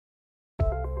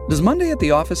Does Monday at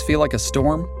the office feel like a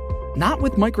storm? Not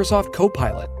with Microsoft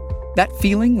Copilot. That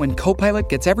feeling when Copilot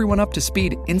gets everyone up to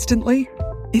speed instantly?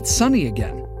 It's sunny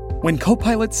again. When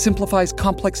Copilot simplifies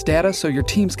complex data so your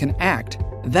teams can act,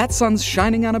 that sun's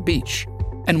shining on a beach.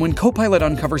 And when Copilot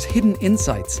uncovers hidden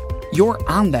insights, you're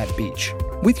on that beach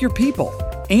with your people,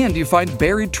 and you find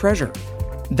buried treasure.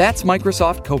 That's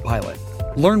Microsoft Copilot.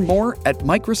 Learn more at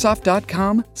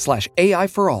Microsoft.com/AI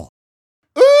for all.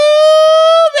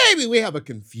 Ooh, baby, we have a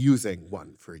confusing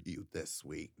one for you this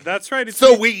week. That's right. It's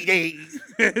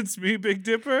It's me, Big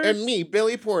Dipper. and me,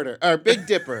 Billy Porter, or Big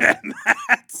Dipper. And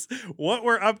that's what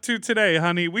we're up to today,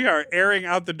 honey. We are airing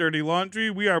out the dirty laundry.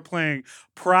 We are playing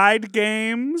Pride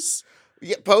games.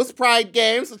 Yeah, post-Pride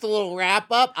games. It's a little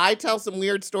wrap-up. I tell some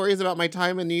weird stories about my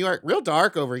time in New York. Real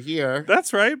dark over here.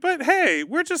 That's right. But hey,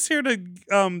 we're just here to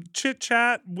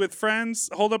chit-chat with friends,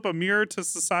 hold up a mirror to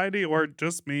society, or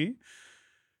just me.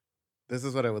 This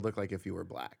is what it would look like if you were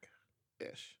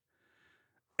black-ish.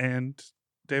 And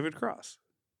David Cross.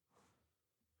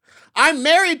 I'm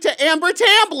married to Amber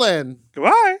Tamblyn.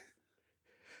 Goodbye.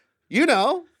 You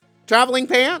know, traveling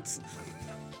pants.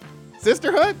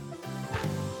 Sisterhood.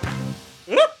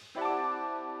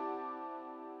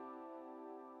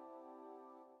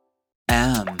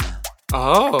 M.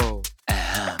 Oh.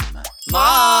 M.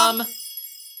 Mom!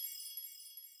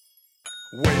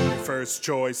 When your first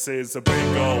choice is a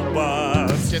big old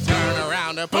bus, You turn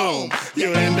around and boom,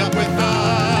 you end up with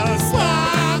us.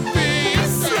 Sloppy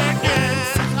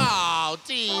seconds. Oh,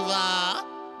 diva.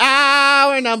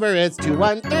 Our number is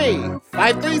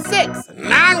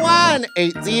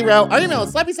 213-536-9180. Our email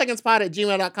is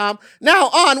sloppysecondspot@gmail.com. Now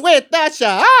on with the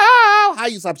show. Hi,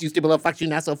 you slops, you stupid little fucks, you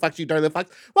nasso fucks, you dirty fucks.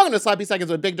 Welcome to Sloppy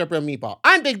Seconds with Big Dipper and Meatball.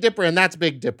 I'm Big Dipper and that's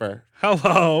Big Dipper.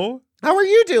 hello, How are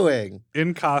you doing?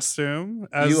 in costume,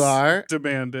 as You are?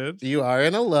 demanded. You are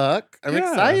in a look. I'm Yeah.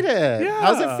 excited. Yeah.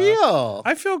 How's it feel?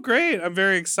 I feel great. I'm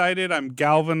very excited. I'm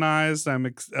galvanized. I'm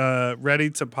ready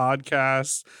to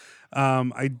podcast.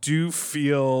 I do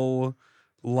feel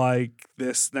like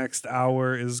this next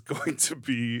hour is going to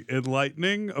be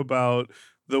enlightening about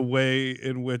the way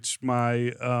in which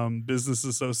my business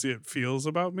associate feels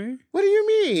about me. What do you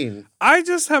mean? I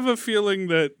just have a feeling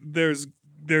that there's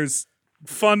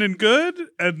fun and good,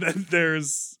 and then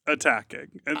there's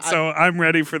attacking. And so I'm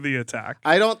ready for the attack.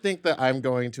 I don't think that I'm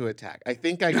going to attack. I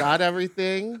think I got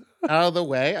everything out of the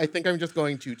way. I think I'm just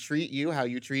going to treat you how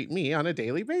you treat me on a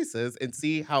daily basis and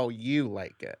see how you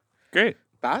like it. Great.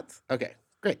 Thoughts? Okay,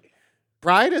 great.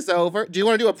 Pride is over. Do you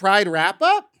want to do a Pride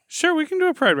wrap-up? Sure, we can do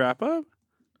a Pride wrap-up.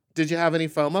 Did you have any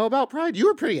FOMO about Pride? You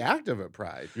were pretty active at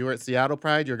Pride. You were at Seattle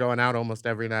Pride. You're going out almost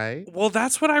every night. Well,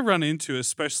 that's what I run into,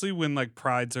 especially when like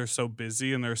prides are so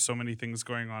busy and there's so many things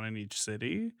going on in each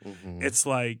city. Mhm. It's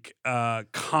like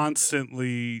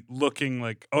constantly looking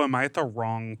like, oh, am I at the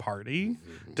wrong party?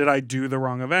 Mhm. Did I do the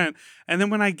wrong event? And then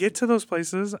when I get to those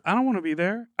places, I don't want to be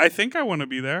there. I think I want to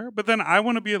be there, but then I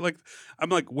want to be at I'm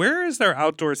like, where is there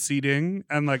outdoor seating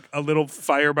and like a little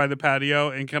fire by the patio?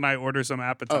 And can I order some Oh,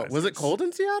 appetizers? was it cold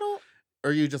in Seattle?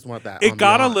 Or you just want that? It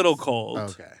got a ambiance? little cold.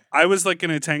 Okay. I was like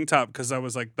in a tank top because I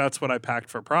was like, that's what I packed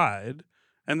for Pride.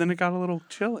 And then it got a little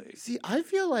chilly. See, I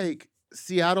feel like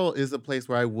Seattle is a place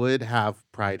where I would have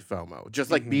Pride FOMO. Just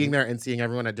like being there and seeing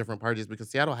everyone at different parties because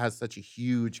Seattle has such a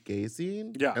huge gay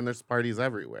scene. Yeah. And there's parties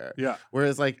everywhere. Yeah.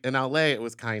 Whereas like in LA, it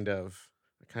was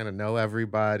I kind of know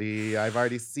everybody. I've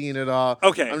already seen it all.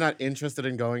 Okay. I'm not interested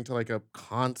in going to like a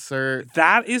concert.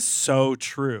 That is so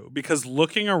true because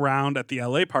looking around at the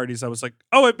LA parties, I was like,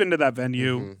 oh, I've been to that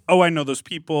venue. Mhm. Oh, I know those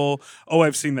people. Oh,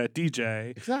 I've seen that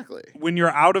DJ. Exactly. When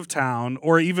you're out of town,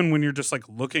 or even when you're just like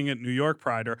looking at New York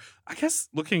Pride, or I guess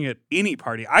looking at any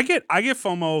party, I get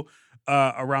FOMO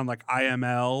around like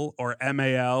IML or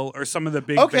MAL or some of the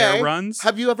big bear runs.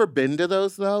 Have you ever been to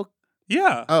those though?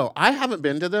 Yeah. Oh, I haven't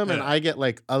been to them, and Yeah. I get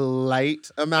like a light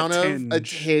amount a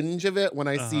tinge. tinge of it when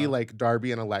I see Uh-huh. like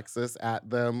Darby and Alexis at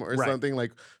them or Right. something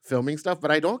like filming stuff.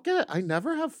 But I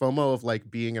never have FOMO of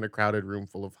like being in a crowded room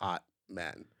full of hot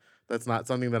men. That's not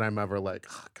something that I'm ever like,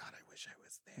 oh God, I wish I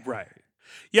was there. Right.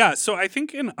 Yeah. So I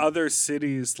think in other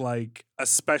cities, like,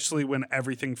 especially when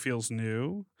everything feels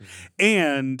new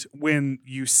and when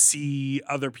you see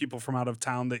other people from out of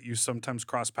town that you sometimes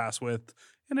cross paths with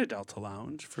in a Delta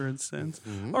Lounge, for instance,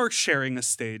 Mhm. or sharing a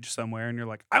stage somewhere and you're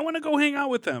like, I want to go hang out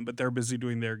with them, but they're busy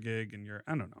doing their gig and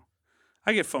I don't know.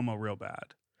 I get FOMO real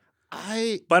bad.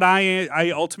 But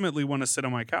I ultimately want to sit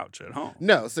on my couch at home.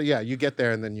 No, so yeah, you get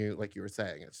there and then you, like you were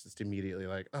saying, it's just immediately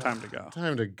like, oh, Time to go.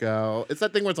 Time to go. It's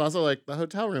that thing where it's also like the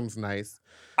hotel room's nice.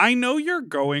 I know you're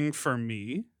going for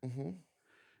me. Mhm.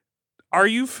 Are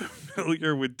you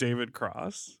familiar with David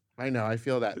Cross? I know. I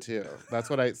feel that too. That's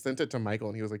what I sent it to Michael,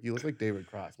 and he was like, "You look like David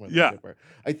Cross." My Yeah. Dipper.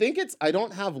 I think I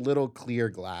don't have little clear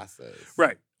glasses.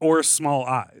 Right. Or small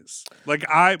eyes. Like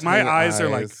my Tiny eyes are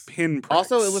like eyes. pinpricks.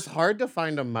 Also, it was hard to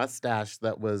find a mustache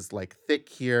that was like thick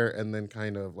here and then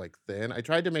kind of like thin. I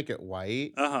tried to make it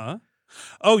white. Uh-huh.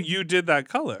 Oh, you did that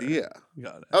color. Yeah.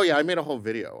 Got it. Oh yeah, I made a whole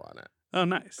video on it. Oh, It's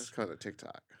nice. kind of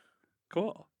TikTok.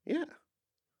 Cool. Yeah.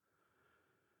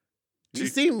 Do You you-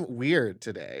 seem weird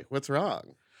today. What's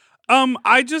wrong?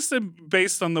 I just am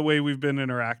based on the way we've been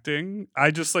interacting.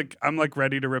 I'm like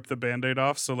ready to rip the Band-Aid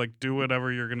off. So like do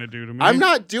whatever you're gonna do to me.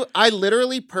 I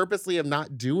literally purposely am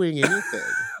not doing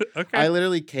anything. Okay. I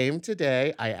literally came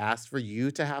today. I asked for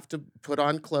you to have to put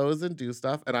on clothes and do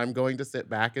stuff, and I'm going to sit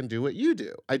back and do what you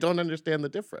do. I don't understand the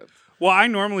difference. Well, I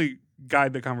normally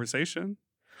guide the conversation.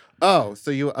 Oh,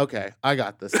 so okay, I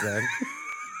got this then.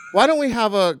 Why don't we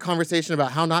have a conversation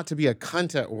about how not to be a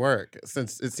cunt at work,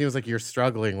 since it seems like you're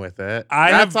struggling with it?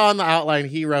 That's on the outline.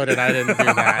 He wrote it. I didn't do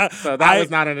that. So that was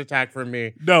not an attack from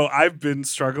me. No, I've been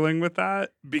struggling with that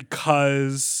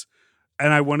because,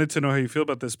 and I wanted to know how you feel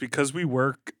about this, because we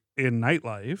work in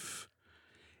nightlife.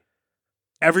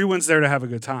 Everyone's there to have a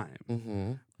good time.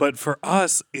 Mm-hmm. But for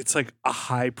us, it's like a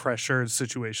high pressure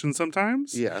situation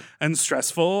sometimes. Yeah. And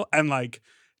stressful, and like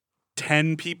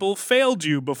 10 people failed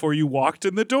you before you walked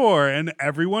in the door, and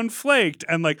everyone flaked,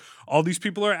 and like all these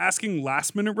people are asking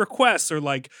last minute requests, or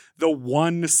like the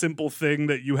one simple thing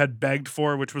that you had begged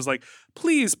for, which was like,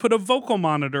 please put a vocal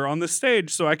monitor on the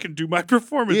stage so I can do my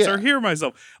performance or hear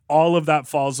myself. All of that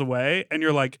falls away, and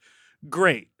you're like,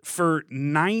 great, for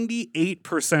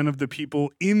 98% of the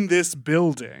people in this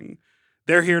building,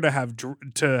 they're here to have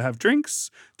drinks,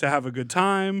 to have a good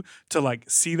time, to like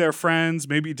see their friends,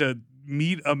 maybe to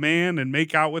meet a man and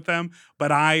make out with them.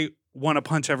 But I want to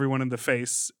punch everyone in the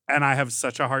face, and I have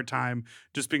such a hard time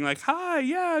just being like, hi,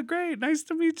 yeah, great, nice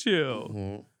to meet you.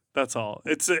 Mm-hmm. That's all.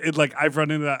 It's like I've run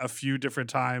into that a few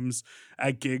different times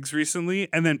at gigs recently,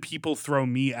 and then people throw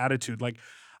me attitude. Like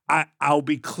I'll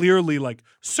be clearly like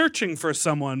searching for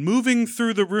someone, moving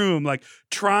through the room, like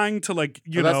trying to like,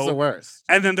 you know. That's the worst.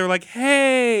 And then they're like,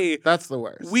 hey. That's the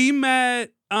worst. We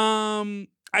met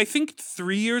I think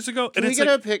 3 years ago. Can we get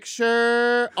a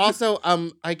picture? Also,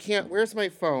 I can't. Where's my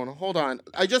phone? Hold on.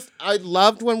 I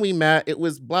loved when we met. It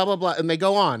was blah blah blah, and they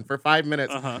go on for 5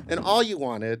 minutes, and all you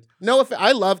wanted. No,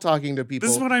 I love talking to people.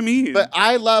 This is what I mean.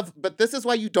 But this is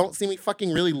why you don't see me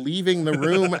fucking really leaving the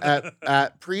room at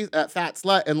Fat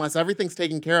Slut unless everything's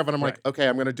taken care of, and I'm like, okay,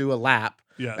 I'm gonna do a lap,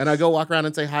 and I go walk around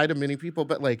and say hi to many people,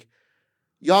 but like,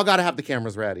 y'all gotta have the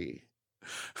cameras ready.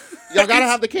 Y'all gotta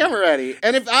have the camera ready.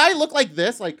 And if I look like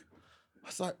this, like,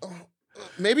 sorry,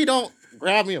 maybe don't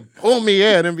grab me and pull me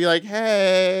in and be like,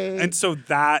 hey. And so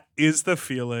that is the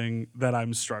feeling that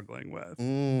I'm struggling with.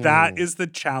 That is the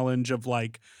challenge of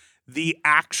like the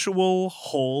actual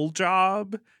whole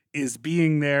job is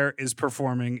being there, is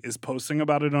performing, is posting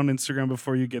about it on Instagram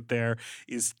before you get there,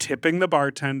 is tipping the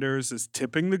bartenders, is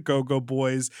tipping the go-go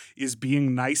boys, is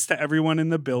being nice to everyone in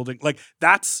the building. Like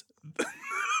that's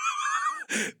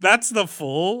the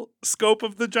full scope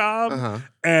of the job.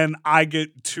 And I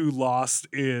get too lost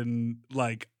in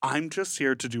like, I'm just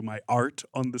here to do my art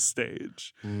on the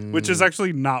stage, which is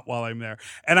actually not while I'm there.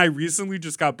 And I recently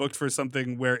just got booked for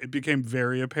something where it became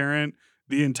very apparent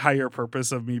the entire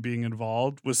purpose of me being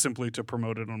involved was simply to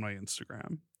promote it on my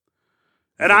Instagram.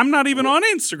 And I'm not even on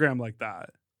Instagram like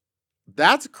that.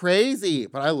 That's crazy.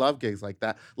 But I love gigs like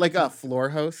that. Like floor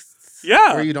hosts.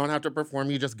 Yeah. Where you don't have to perform.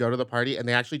 You just go to the party and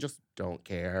they actually just don't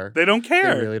care. They don't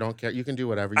care. They really don't care. You can do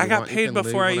whatever you want. I got paid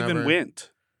before I even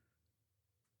went.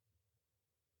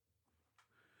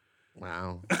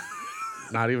 Wow.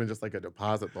 Not even just like a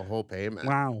deposit, the whole payment.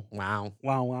 Wow. Wow.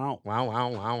 Wow, wow. Wow, wow,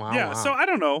 wow, wow. Yeah, wow. so I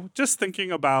don't know. Just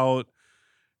thinking about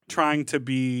trying to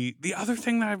be... The other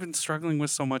thing that I've been struggling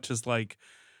with so much is like,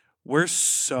 we're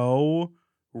so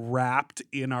wrapped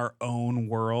in our own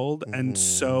world and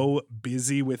so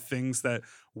busy with things that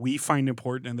we find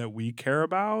important and that we care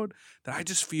about that I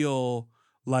just feel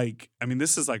like, I mean,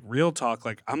 this is like real talk.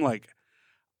 Like, I'm like,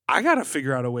 I got to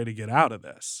figure out a way to get out of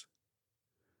this.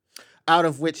 Out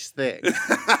of which thing?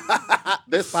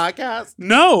 This podcast?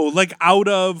 No, like out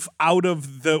of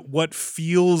the what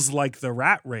feels like the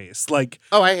rat race. Like,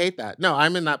 oh, I hate that. No,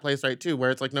 I'm in that place right too,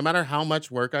 where it's like no matter how much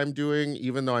work I'm doing,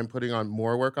 even though I'm putting on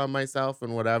more work on myself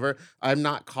and whatever, I'm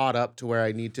not caught up to where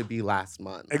I need to be last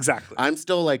month. Exactly. I'm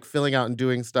still like filling out and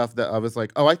doing stuff that I was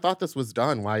like, oh, I thought this was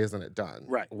done. Why isn't it done?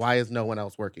 Right. Why is no one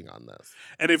else working on this?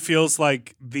 And it feels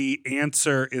like the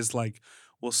answer is like,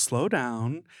 Well, slow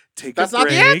down, take That's a not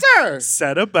break, the answer.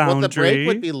 set a boundary. Well, the break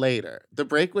would be later. The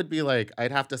break would be like,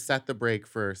 I'd have to set the break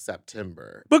for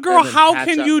September. But girl, and then how catch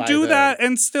can up you by do then. that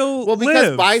and still Well, because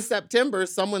live? by September,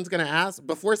 someone's going to ask,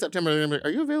 before September, they're gonna be like,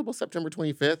 are you available September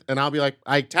 25th? And I'll be like,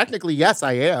 technically, yes,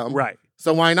 I am. Right.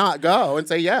 So why not go and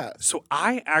say yes? So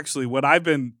I actually, what I've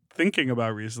been thinking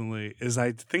about recently is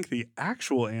I think the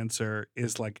actual answer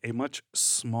is like a much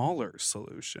smaller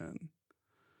solution.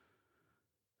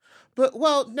 But,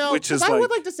 well, no, Which because is I would like-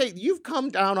 like to say, you've come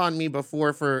down on me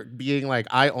before for being like,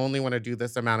 I only want to do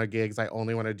this amount of gigs. I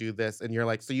only want to do this. And you're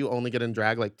like, so you only get in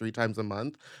drag like 3 times a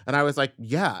month? And I was like,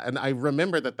 yeah. And I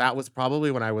remember that was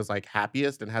probably when I was like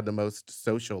happiest and had the most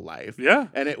social life. Yeah.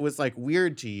 And it was like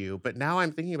weird to you. But now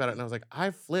I'm thinking about it and I was like,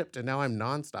 I've flipped and now I'm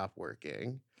nonstop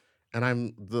working. And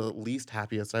I'm the least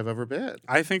happiest I've ever been.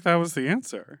 I think that was the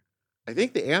answer. I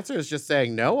think the answer is just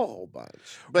saying no a whole bunch.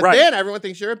 But Right. then everyone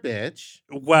thinks you're a bitch.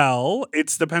 Well, it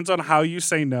depends on how you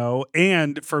say no.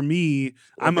 And for me,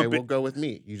 I'm Okay, a we'll go with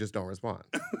me. You just don't respond.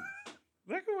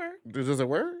 that could work. Does it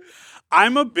work?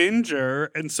 I'm a binger,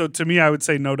 and so to me, I would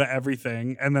say no to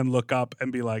everything, and then look up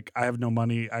and be like, I have no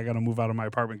money. I gotta move out of my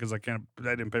apartment because I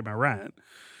didn't pay my rent.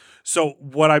 So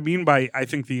what I mean by I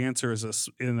think the answer is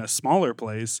in a smaller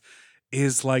place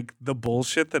is like the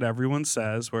bullshit that everyone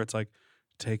says, where it's like,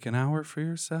 take an hour for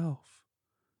yourself,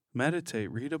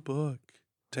 meditate, read a book,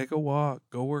 take a walk,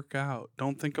 go work out.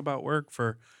 Don't think about work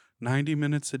for 90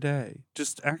 minutes a day.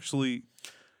 Just actually.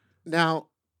 Now,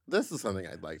 this is something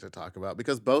I'd like to talk about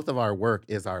because both of our work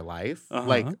is our life, Uh-huh.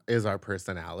 like is our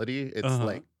personality. It's Uh-huh.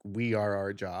 like we are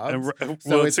our jobs. And, So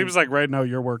well, it it's- seems like right now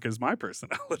your work is my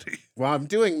personality. Well, I'm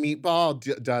doing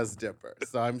Meatball does Dipper,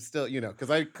 so I'm still, because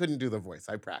I couldn't do the voice.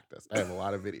 I practiced. I have a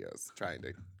lot of videos trying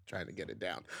to get it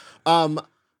down.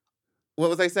 What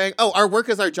was I saying? Oh, our work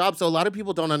is our job. So a lot of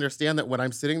people don't understand that when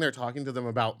I'm sitting there talking to them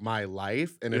about my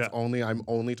life, and I'm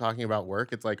only talking about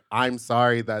work. It's like, I'm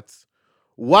sorry, that's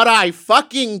what I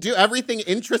fucking do. Everything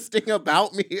interesting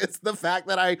about me is the fact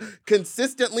that I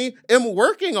consistently am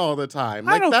working all the time.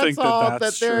 I Like don't that's think all that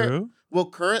that's they're. true. Well,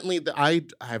 currently, I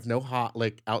have no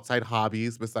outside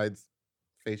hobbies besides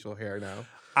facial hair now.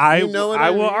 I know what I I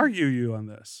will mean? argue you on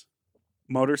this.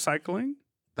 Motorcycling?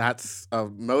 That's a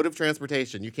mode of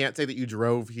transportation. You can't say that you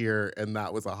drove here and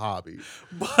that was a hobby.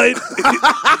 But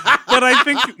but I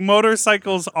think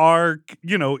motorcycles are,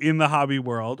 in the hobby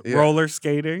world. Yeah. Roller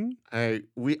skating. I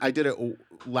did it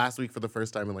last week for the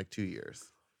first time in like 2 years.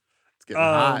 It's getting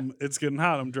hot. It's getting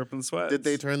hot. I'm dripping sweat. Did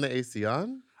they turn the AC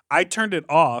on? I turned it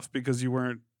off because you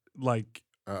weren't like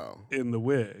Oh, in the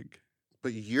wig.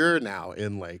 but you're now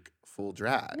in like full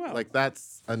drag. Well. Like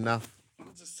that's enough.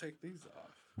 I'll just take these off.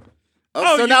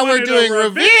 Oh, so you now we're wanted a doing reveal.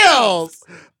 reveals.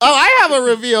 Oh, I have a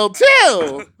reveal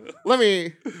too.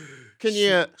 Can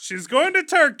you She's going to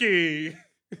Turkey.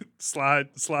 Slide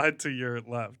to your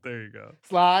left. There you go.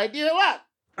 slide to your left?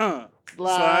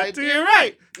 Slide to your your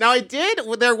right. Now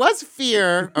there was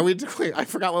fear. Wait, I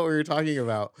forgot what we were talking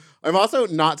about. I'm also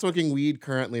not smoking weed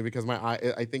currently because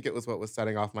I think it was what was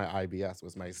setting off my IBS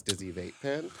was my Stizzy vape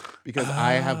pen because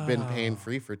I have been pain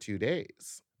free for 2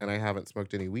 days and I haven't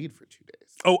smoked any weed for 2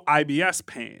 days. Oh, IBS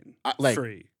pain.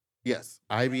 Free. Yes,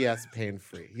 IBS pain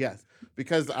free. Yes,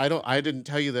 because I didn't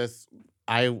tell you this.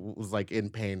 I was like in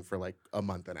pain for like a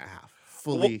month and a half.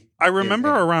 Fully. I remember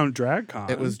in pain. around DragCon.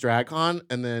 It was DragCon,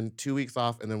 and then 2 weeks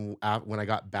off, and then when I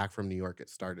got back from New York, it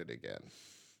started again.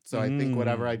 So I think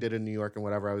whatever I did in New York and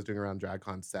whatever I was doing around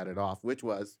DragCon set it off, which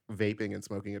was vaping and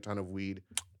smoking a ton of weed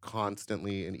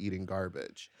constantly and eating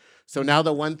garbage. So now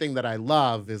the one thing that I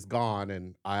love is gone,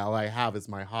 and all I have is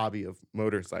my hobby of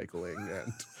motorcycling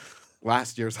and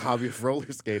last year's hobby of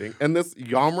roller skating and this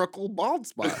yarmulke bald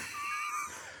spot.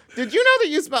 Did you know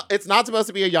that it's not supposed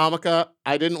to be a yarmulke?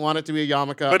 I didn't want it to be a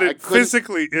yarmulke. But it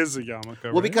physically is a yarmulke,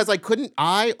 Well, right? because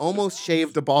I almost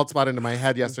shaved a bald spot into my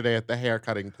head yesterday at the hair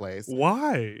cutting place.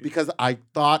 Why? Because I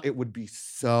thought it would be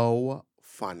so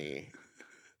funny.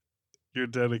 You're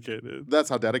dedicated. That's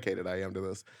how dedicated I am to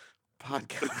this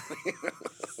podcast.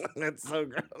 It's so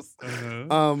gross.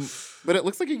 Uh-huh. But it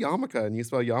looks like a yarmulke, and you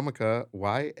spell yarmulke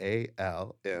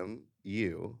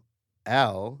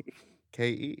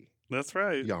YALMULKE. That's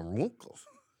right. Yarmulke.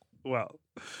 Well,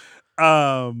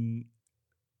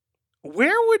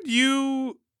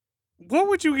 what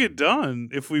would you get done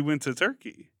if we went to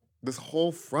Turkey? This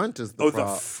whole front is the The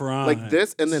problem. front. Like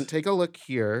this, and then take a look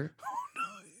here.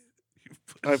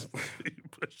 You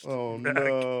pushed Oh it back.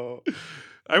 no!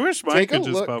 I wish mine Take a could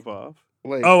just look. pop off.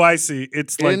 Like, Oh, I see.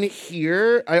 It's in like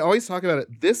here, I always talk about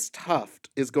it. This tuft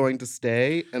is going to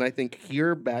stay, and I think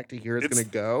here back to here is It's going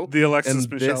to go. the Alexis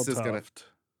and Michelle this is gonna- Tuft.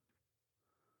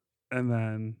 And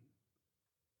then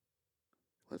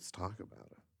Let's talk about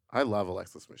it. I love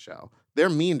Alexis Michelle. They're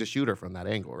mean to shoot her from that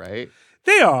angle, right?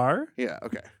 They are. Yeah,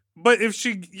 okay. But if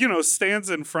she, stands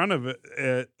in front of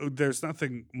it, there's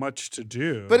nothing much to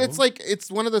do. But it's like, it's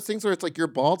one of those things where it's like your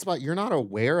bald spot, you're not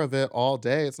aware of it all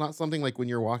day. It's not something like when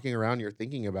you're walking around, you're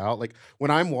thinking about. Like when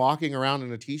I'm walking around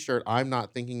in a t-shirt, I'm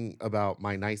not thinking about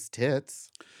my nice tits.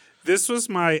 This was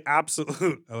my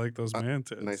absolute, I like those man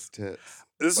tits. Nice tits.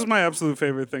 This is my absolute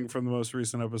favorite thing from the most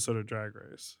recent episode of Drag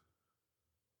Race.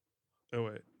 Oh,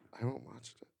 wait. I haven't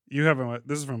watched it. You haven't,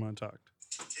 this is from Untucked.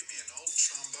 Give me an old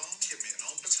trombone, give me an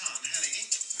old baton, honey.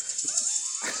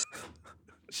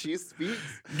 She speaks.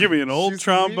 Give me an old She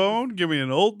trombone, give me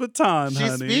an old baton, She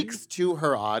honey. speaks to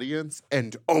her audience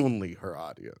and only her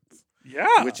audience.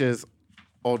 Yeah. Which is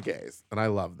old gays. And I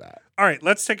love that. All right,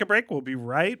 let's take a break. We'll be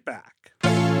right back.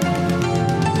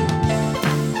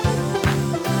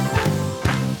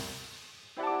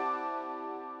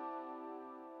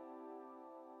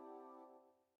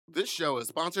 This show is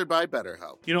sponsored by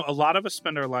BetterHelp. A lot of us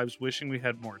spend our lives wishing we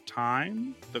had more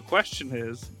time. The question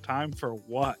is, time for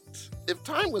what? If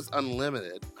time was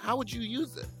unlimited, how would you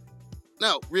use it?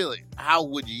 No, really, how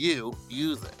would you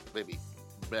use it? Maybe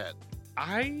bed.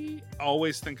 I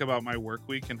always think about my work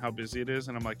week and how busy it is,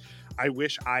 and I'm like, I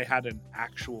wish I had an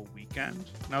actual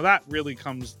weekend. Now, that really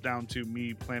comes down to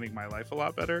me planning my life a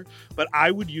lot better, but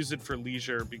I would use it for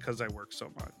leisure because I work so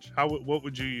much. What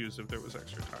would you use if there was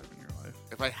extra time in your life?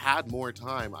 If I had more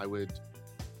time, I would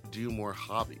do more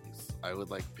hobbies. I would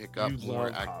pick up more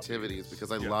activities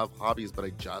because I love hobbies, but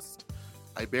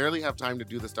I barely have time to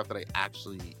do the stuff that I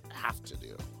actually have to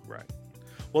do. Right.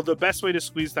 Well, the best way to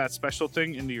squeeze that special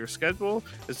thing into your schedule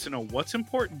is to know what's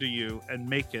important to you and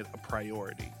make it a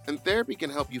priority. And therapy can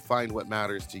help you find what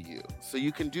matters to you so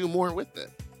you can do more with it.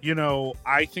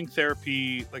 I think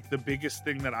therapy, the biggest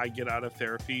thing that I get out of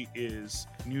therapy is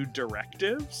new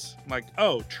directives.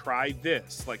 Try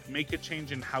this. Make a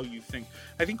change in how you think.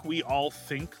 I think we all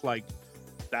think,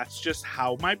 that's just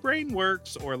how my brain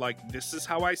works, or this is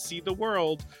how I see the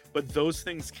world. But those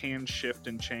things can shift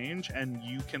and change, and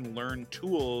you can learn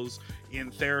tools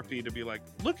in therapy to be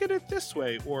look at it this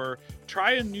way, or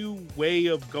try a new way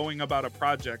of going about a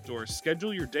project, or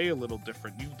schedule your day a little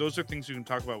different. Those are things you can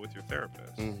talk about with your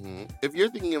therapist. Mm-hmm. If you're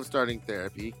thinking of starting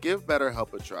therapy, give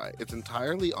BetterHelp a try. It's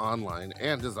entirely online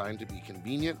and designed to be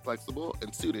convenient, flexible,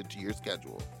 and suited to your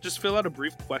schedule. Just fill out a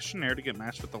brief questionnaire to get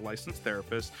matched with a licensed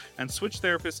therapist, and switch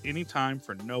therapists anytime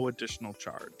for no additional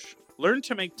charge. Learn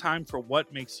to make time for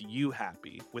what makes you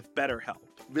happy with BetterHelp.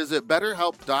 Visit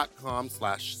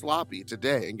BetterHelp.com/sloppy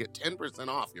today and get 10%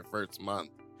 off your first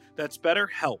month. That's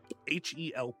BetterHelp,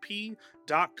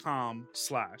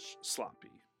 HELP.com/sloppy.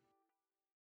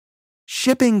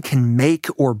 Shipping can make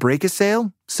or break a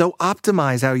sale, so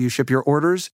optimize how you ship your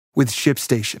orders with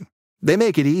ShipStation. They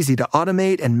make it easy to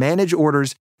automate and manage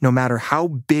orders no matter how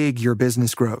big your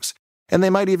business grows. And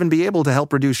they might even be able to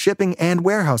help reduce shipping and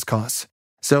warehouse costs.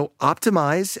 So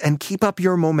optimize and keep up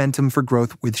your momentum for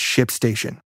growth with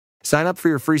ShipStation. Sign up for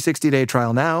your free 60-day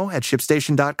trial now at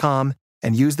ShipStation.com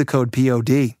and use the code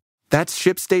POD. That's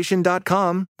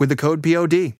ShipStation.com with the code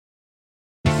POD.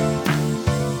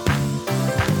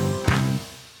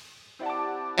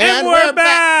 And we're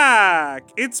back!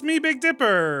 It's me, Big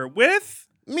Dipper, with...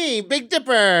 Me, Big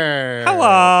Dipper.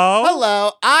 Hello.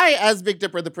 Hello. I, as Big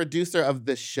Dipper, the producer of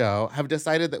this show, have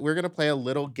decided that we're going to play a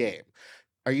little game.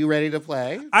 Are you ready to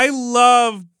play? I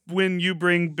love when you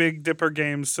bring Big Dipper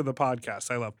games to the podcast.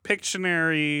 I love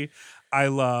Pictionary. I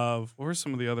love... What were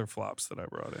some of the other flops that I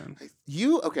brought in?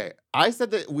 Okay. I said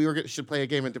that should play a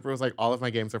game, and Dipper was like, all of my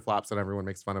games are flops and everyone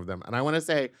makes fun of them. And I want to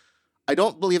say, I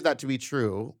don't believe that to be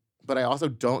true, but I also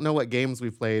don't know what games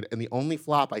we've played. And the only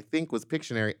flop, I think, was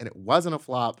Pictionary, and it wasn't a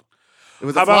flop. It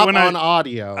was a flop on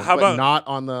audio, but not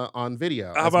on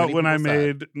video. How about when I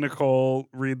made Nicole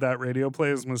read that radio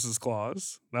play as Mrs.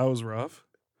 Claus? That was rough.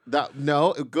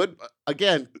 Good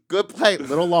play.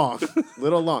 Little long.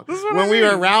 When we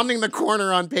were rounding the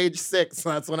corner on page 6,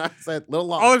 that's when I said little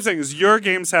long. All I'm saying is your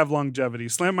games have longevity.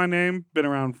 Slam My Name, been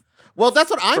around. Well, that's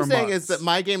what I'm saying months. is that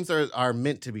my games are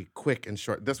meant to be quick and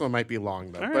short. This one might be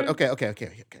long though. All But right. okay.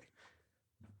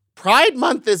 Pride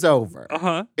Month is over.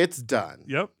 Uh-huh. It's done.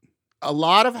 Yep. A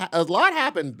lot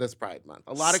happened this Pride Month.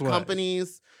 A lot Slay. of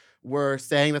companies were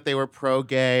saying that they were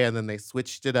pro-gay, and then they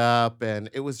switched it up, and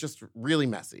it was just really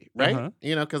messy, right? Uh-huh.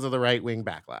 Because of the right-wing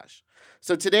backlash.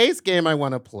 So today's game I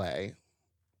want to play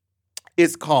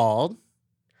is called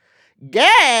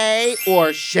Gay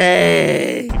or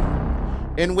Shade,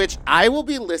 in which I will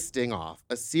be listing off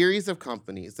a series of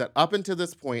companies that up until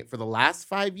this point for the last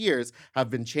 5 years have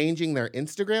been changing their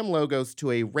Instagram logos to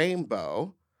a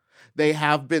rainbow. They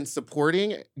have been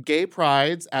supporting gay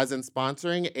prides, as in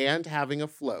sponsoring and having a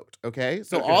float. Okay.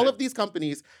 So all Okay. of these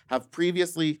companies have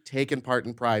previously taken part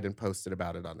in Pride and posted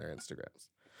about it on their Instagrams.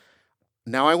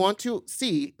 Now I want to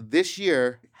see this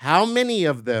year how many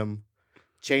of them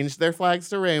changed their flags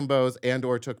to rainbows and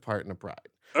or took part in a Pride.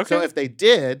 Okay. So if they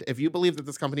did, if you believe that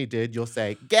this company did, you'll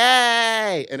say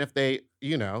gay. And if they,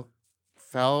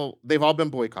 they've all been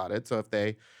boycotted. So if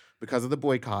they, because of the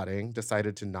boycotting,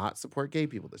 decided to not support gay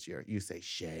people this year, you say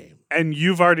shame. And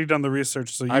you've already done the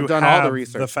research, so I've you done have all the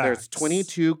research. facts.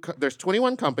 There's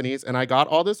 21 companies, and I got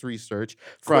all this research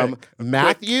from Quick.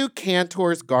 Matthew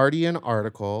Cantor's Guardian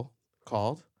article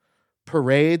called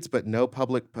Parades But No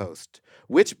Public Post.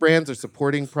 Which brands are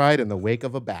supporting Pride in the wake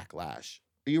of a backlash?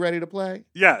 Are you ready to play?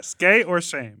 Yes, gay or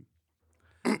shame?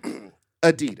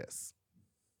 Adidas.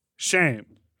 Shame.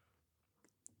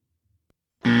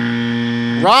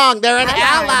 Wrong. They're an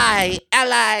ally.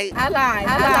 Ally.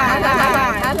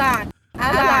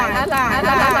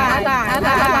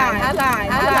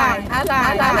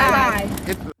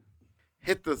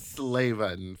 Hit the slay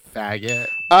button, faggot.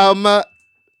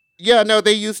 Yeah, no,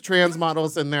 they use trans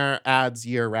models in their ads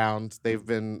year round. They've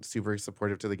been super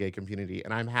supportive to the gay community,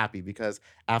 and I'm happy because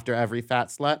after every fat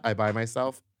slut, I buy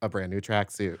myself a brand new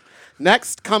tracksuit.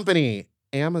 Next company,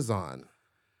 Amazon.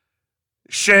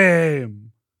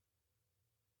 Shame.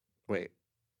 Wait.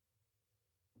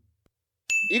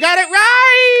 You got it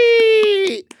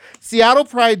right! Seattle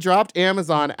Pride dropped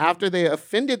Amazon after they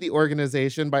offended the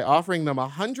organization by offering them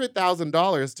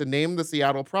 $100,000 to name the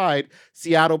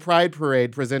Seattle Pride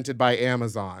Parade presented by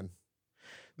Amazon.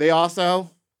 They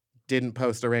also didn't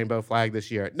post a rainbow flag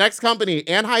this year. Next company,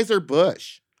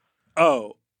 Anheuser-Busch.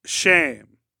 Oh,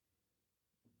 shame.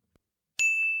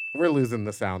 We're losing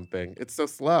the sound thing. It's so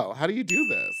slow. How do you do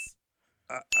this?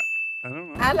 I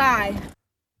don't know. Ally.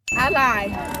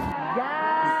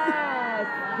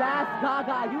 Yes,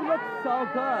 Gaga, you look so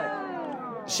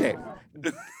good. Shame.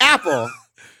 Apple.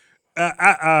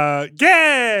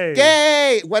 Gay.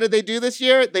 Gay! What did they do this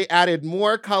year? They added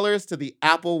more colors to the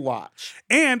Apple Watch.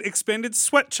 And expanded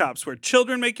sweatshops where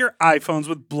children make your iPhones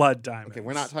with blood diamonds. Okay,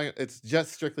 we're not talking. It's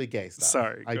just strictly gay stuff.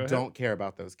 Sorry, I go ahead. don't care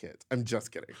about those kids. I'm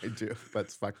just kidding. I do.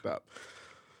 That's fucked up.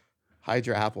 Hide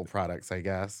your Apple products, I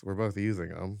guess. We're both using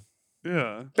them.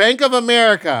 Yeah. Bank of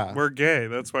America. We're gay.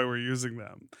 That's why we're using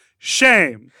them.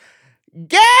 Shame.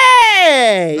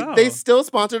 Gay! Oh. They still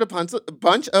sponsored a bunch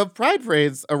of Pride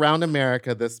parades around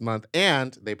America this month,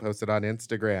 and they posted on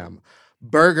Instagram.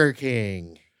 Burger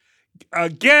King.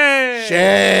 Gay.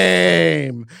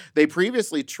 Shame. They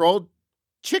previously trolled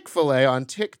Chick-fil-A on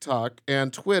TikTok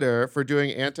and Twitter for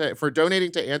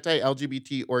donating to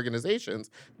anti-LGBT organizations.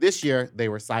 This year, they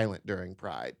were silent during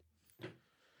Pride.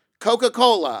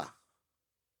 Coca-Cola.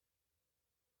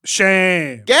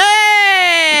 Shame.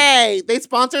 Gay! They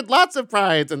sponsored lots of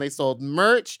Prides and they sold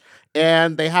merch,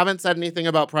 and they haven't said anything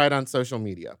about Pride on social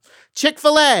media.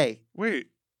 Chick-fil-A. Wait,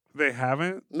 they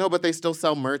haven't? No, but they still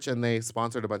sell merch and they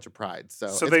sponsored a bunch of Prides. So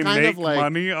it's they kind make of like,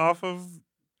 money off of...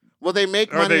 well, they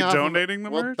make Are money they off of- donating the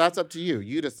well, merch? that's up to you.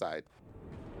 You decide.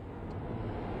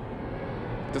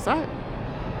 Decide.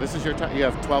 This is your time. You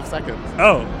have 12 seconds.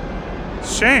 Oh,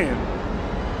 shame.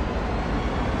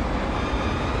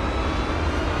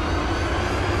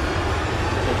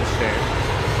 So just shame.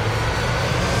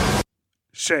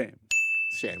 Shame.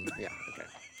 Shame. Yeah.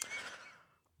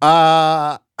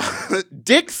 Okay.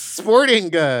 Dick's Sporting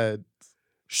Goods.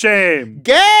 Shame.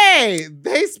 Gay!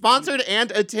 They sponsored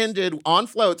and attended on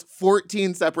floats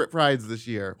 14 separate prides this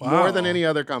year. More than Wow. any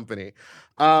other company.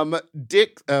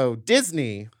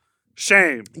 Disney.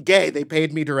 Shame. Gay. They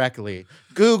paid me directly.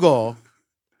 Google.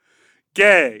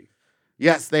 Gay.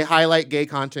 Yes, they highlight gay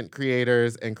content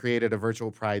creators and created a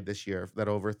virtual pride this year that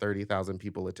over 30,000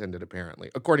 people attended, apparently,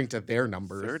 according to their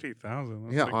numbers.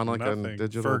 30,000. Yeah, on like nothing. a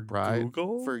digital For pride.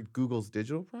 Google? For Google's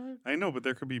digital pride? I know, but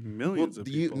there could be millions of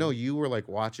you, people. no, you were like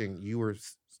watching, you were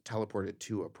teleported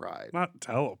to a pride. Not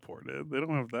teleported. They don't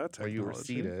have that Or technology. you were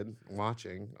seated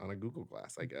watching on a Google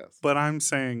Glass, I guess. But I'm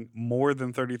saying more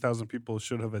than 30,000 people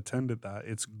should have attended that.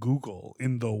 It's Google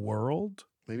in the world.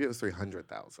 Maybe it was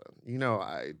 300,000. You know,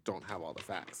 I don't have all the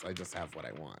facts. I just have what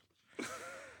I want.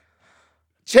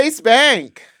 Chase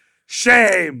Bank.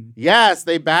 Shame. Yes,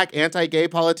 they back anti-gay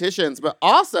politicians, but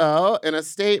also in a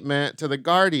statement to The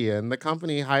Guardian, the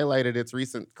company highlighted its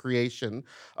recent creation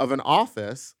of an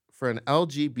office for an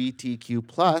LGBTQ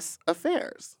plus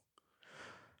affairs.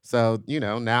 So, you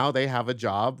know, now they have a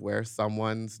job where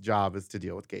someone's job is to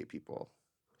deal with gay people.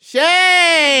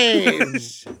 Shame!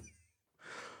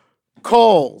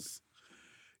 Kohl's.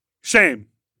 Shame.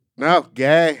 No,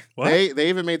 gay. What? They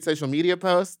even made social media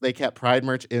posts. They kept Pride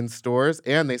merch in stores,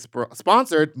 and they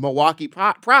sponsored Milwaukee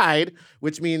Pride,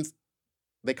 which means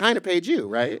they kind of paid you,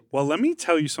 right? Well, let me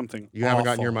tell you something. You haven't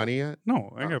gotten your awful. money yet?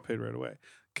 No, I got paid right away.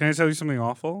 Can I tell you something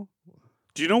awful?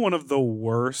 Do you know one of the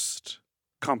worst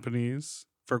companies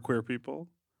for queer people?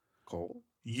 Cole.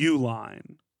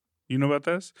 Uline. You know about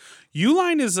this?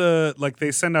 Uline is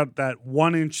they send out that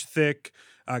 1-inch thick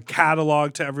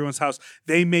catalog to everyone's house.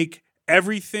 They make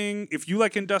everything. If you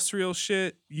like industrial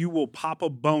shit, you will pop a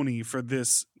bony for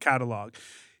this catalog.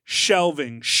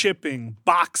 Shelving, shipping,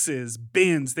 boxes,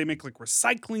 bins. They make like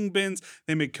recycling bins.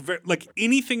 They make like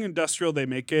anything industrial. They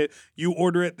make it. You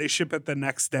order it. They ship it the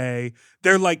next day.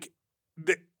 They're like,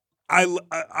 when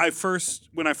I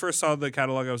first saw the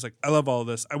catalog, I was like, I love all of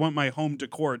this. I want my home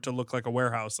decor to look like a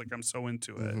warehouse. Like I'm so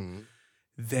into it. Mm-hmm.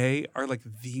 They are like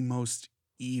the most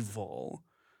evil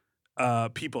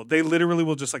people. They literally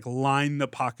will just like line the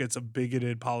pockets of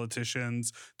bigoted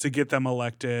politicians to get them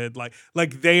elected.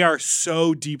 Like they are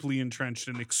so deeply entrenched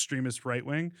in extremist right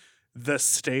wing. The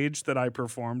stage that I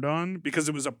performed on, because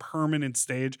it was a permanent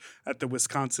stage at the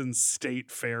Wisconsin State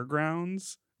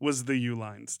Fairgrounds, was the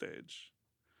Uline stage.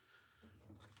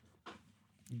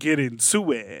 Get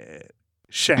into it.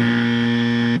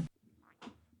 Shame.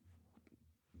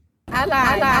 I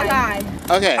lied.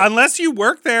 Okay. Unless you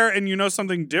work there and you know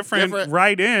something different.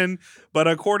 Write in. But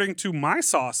according to my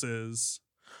sauces,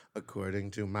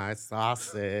 According to my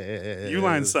sauces.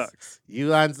 Uline sucks.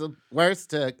 Uline's the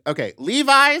worst. Okay.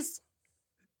 Levi's.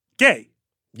 Gay.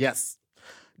 Yes.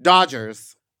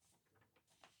 Dodgers.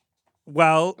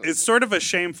 Well, it's sort of a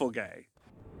shameful gay.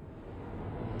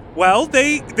 Well,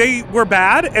 they were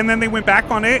bad, and then they went back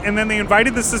on it, and then they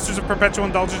invited the Sisters of Perpetual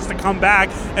Indulgence to come back,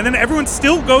 and then everyone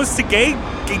still goes to gay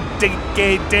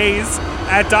days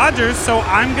at Dodgers, so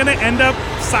I'm going to end up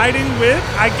siding with,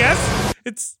 I guess,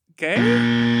 it's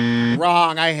gay?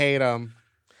 Wrong. I hate them.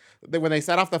 When they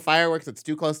set off the fireworks, it's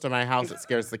too close to my house. It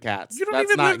scares the cats. You don't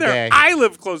That's even not live there. gay. I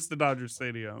live close to Dodger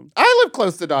Stadium. I live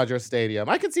close to Dodger Stadium.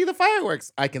 I can see the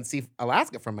fireworks. I can see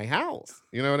Alaska from my house.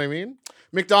 You know what I mean?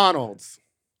 McDonald's.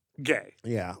 Gay.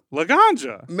 Yeah.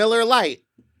 Laganja. Miller Lite.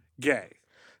 Gay.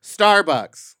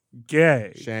 Starbucks.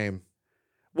 Gay. Shame.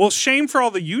 Well, shame for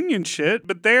all the union shit,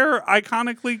 but they're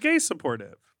iconically gay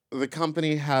supportive. The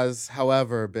company has,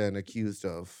 however, been accused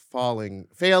of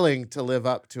failing to live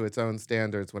up to its own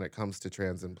standards when it comes to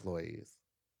trans employees.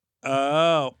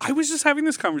 Oh, I was just having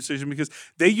this conversation because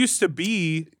they used to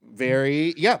be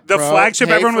The flagship.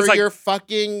 Everyone was like, your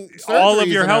fucking all of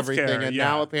your and healthcare, everything, and yeah.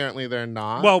 now apparently they're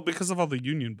not. well, because of all the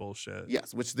union bullshit.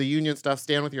 yes, which the union stuff.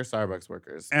 Stand with your Starbucks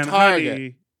workers. And Target.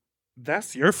 honey,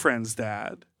 that's your friend's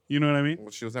dad. You know what I mean?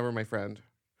 Well, she was never my friend.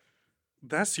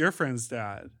 That's your friend's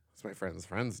dad. It's my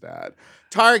friend's dad.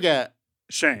 Target.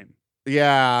 Shame.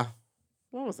 Yeah.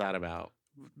 What was that about?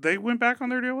 They went back on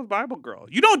their deal with Bible Girl.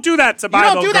 You don't do that to You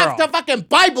Bible don't do Girl. that to fucking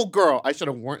Bible Girl. I should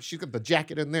have worn. She got the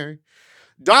jacket in there.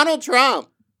 Donald Trump.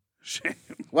 Shame.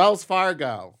 Wells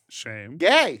Fargo. Shame.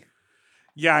 Gay.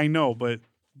 Yeah, I know, but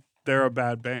they're a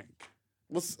bad bank.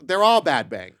 Well, they're all bad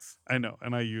banks. I know,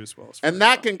 and I use Wells Fargo. And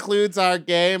that concludes our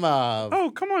game of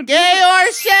Oh, come on. Gay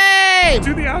or Shame.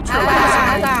 Do the outro.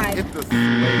 I lied. Hit the flavor,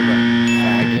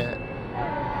 faggot.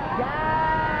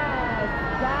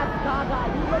 Yes, Gaga,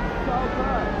 you look so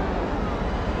good.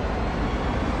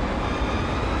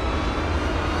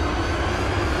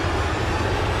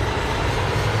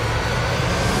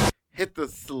 Hit the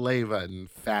slay button,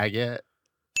 faggot.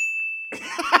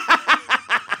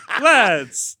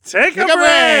 Let's take a Take a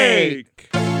break. break.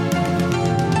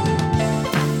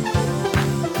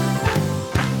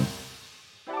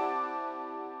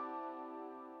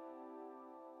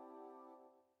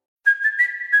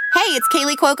 Hey, it's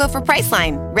Kaylee Cuoco for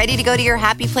Priceline. Ready to go to your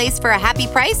happy place for a happy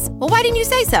price? Well, why didn't you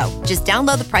say so? Just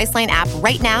download the Priceline app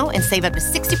right now and save up to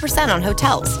 60% on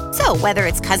hotels. So whether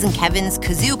it's Cousin Kevin's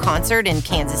Kazoo concert in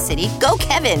Kansas City, go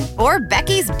Kevin, or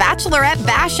Becky's Bachelorette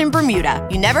Bash in Bermuda,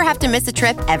 you never have to miss a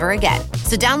trip ever again.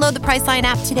 So download the Priceline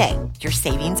app today. Your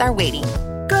savings are waiting.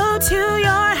 Go to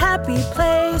your happy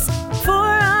place for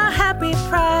a happy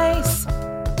price.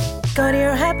 Go to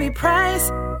your happy price,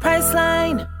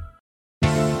 Priceline.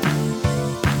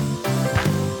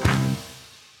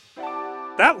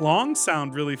 That long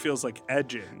sound really feels like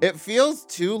edging. It feels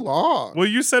too long. Well,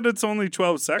 you said it's only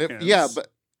 12 seconds. Yeah, but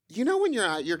you know when you're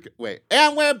at your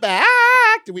and we're back.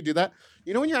 Did we do that?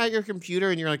 You know when you're at your computer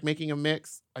and you're like making a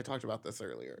mix? I talked about this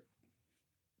earlier.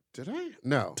 Did I?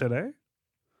 No. Today?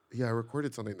 Yeah, I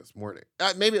recorded something this morning.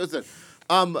 Maybe it was a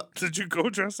Did you go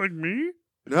dressed like me?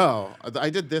 No, I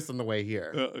did this on the way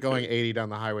here, Okay. going 80 down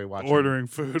the highway, watching Ordering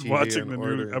food, TV watching and the new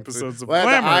ordering episodes food. of Well,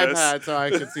 I had Glamorous. the iPad so I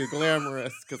could see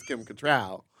Glamorous because Kim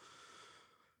Cattrall.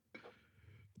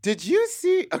 Did you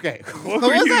see? Okay, what were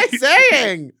was you- I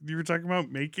saying? You were talking about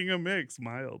making a mix.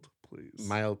 Mild, please.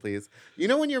 Mild, please. You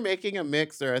know when you're making a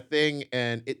mix or a thing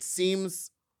and it seems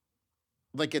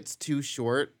like it's too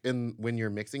short when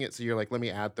you're mixing it, so you're like, let me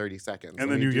add 30 seconds. And Let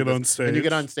then me you do get on stage. And you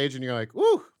get on stage and you're like,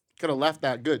 woo, could have left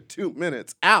that good 2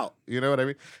 minutes out. You know what I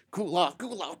mean? Cool off,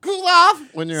 cool off, cool off.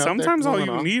 When you're Sometimes up all there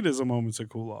you cooling off. need is a moment to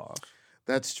cool off.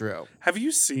 That's true. Have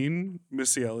you seen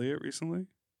Missy Elliott recently?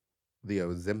 The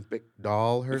Ozempic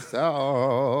doll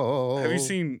herself. Have you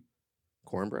seen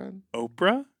Cornbread?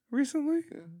 Oprah recently?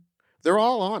 Yeah. They're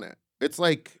all on it. It's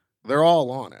like they're all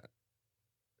on it.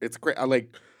 It's great.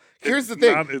 Here's the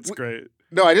thing. It's great.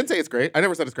 No, I didn't say it's great. I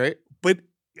never said it's great. But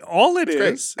all it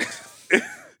It's is.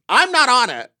 I'm not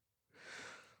on it.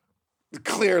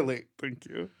 Clearly. Thank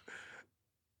you.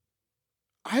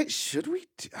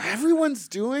 Everyone's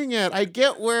doing it. I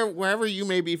get wherever you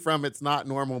may be from, it's not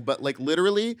normal, but like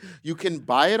literally you can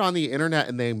buy it on the internet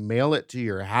and they mail it to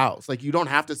your house. Like you don't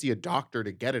have to see a doctor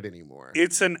to get it anymore.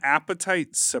 It's an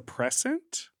appetite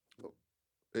suppressant.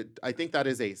 I think that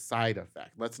is a side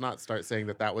effect. Let's not start saying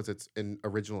that was its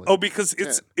original. Oh, because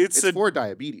it's for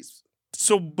diabetes.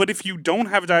 So, but if you don't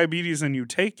have diabetes and you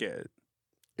take it,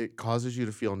 It causes you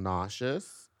to feel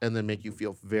nauseous and then make you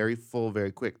feel very full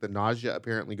very quick. The nausea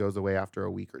apparently goes away after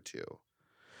a week or two.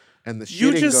 And the shitting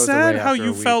you just goes said away how after you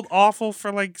a week. felt awful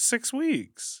for like 6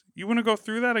 weeks. You want to go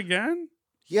through that again?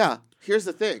 Yeah, here's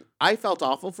the thing. I felt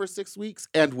awful for 6 weeks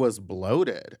and was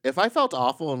bloated. If I felt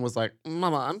awful and was like,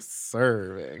 Mama, I'm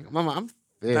serving. Mama, I'm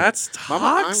fit. That's Mama,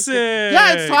 I'm toxic. fit."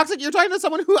 Yeah, it's toxic. You're talking to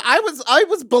someone who I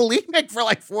was bulimic for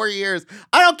like 4 years.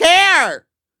 I don't care.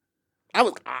 I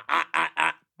was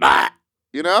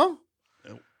you know?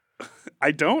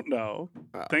 I don't know.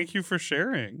 Oh. Thank you for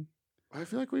sharing. I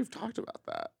feel like we've talked about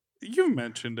that. You've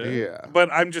mentioned it. Yeah.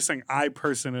 But I'm just saying I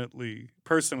personally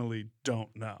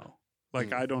don't know.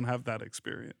 Like I don't have that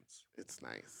experience. It's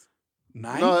nice.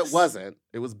 Nice. No, it wasn't.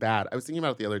 It was bad. I was thinking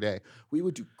about it the other day. We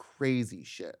would do crazy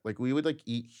shit. Like we would like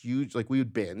eat huge, like we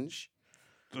would binge.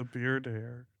 The beard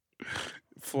hair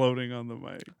floating on the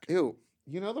mic. Ew.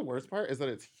 You know the worst part is that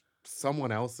it's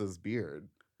someone else's beard.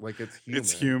 Like it's human.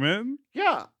 It's human?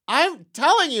 Yeah. I'm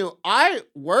telling you, I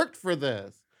worked for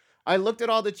this. I looked at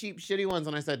all the cheap, shitty ones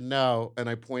and I said no. And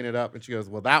I pointed up and she goes,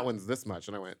 well, that one's this much.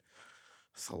 And I went,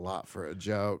 it's a lot for a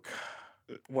joke.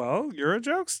 Well, you're a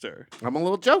jokester. I'm a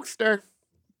little jokester.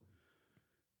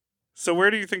 So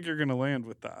where do you think you're going to land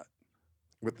with that?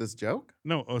 With this joke?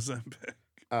 No, Ozempic.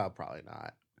 Probably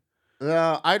not.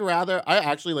 I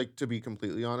actually, like, to be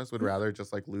completely honest, would rather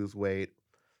just like lose weight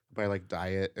by like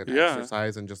diet and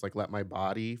exercise and just like let my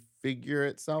body figure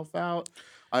itself out.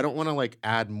 I don't want to like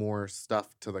add more stuff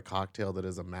to the cocktail that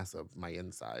is a mess of my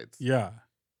insides. Yeah.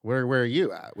 Where are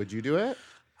you at? Would you do it?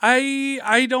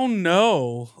 I don't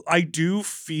know. I do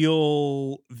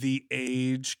feel the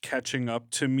age catching up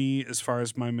to me as far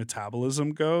as my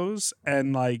metabolism goes.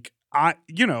 And like I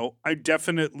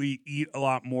definitely eat a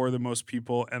lot more than most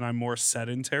people and I'm more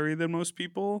sedentary than most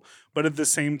people. But at the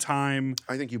same time,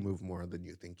 I think you move more than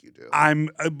you think you do.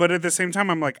 but at the same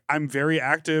time, I'm very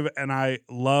active and I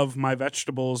love my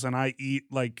vegetables and I eat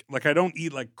like I don't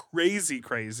eat like crazy.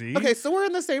 Okay, so we're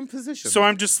in the same position. So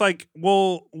I'm just like,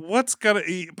 well,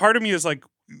 part of me is like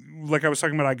I was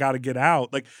talking about, I got to get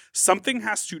out. Like something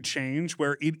has to change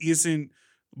where it isn't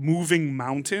moving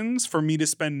mountains for me to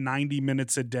spend 90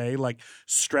 minutes a day, like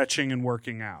stretching and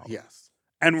working out. Yes.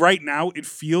 And right now it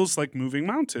feels like moving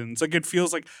mountains. Like it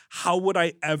feels like, how would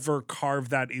I ever carve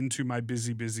that into my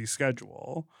busy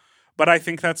schedule? But I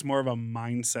think that's more of a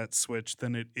mindset switch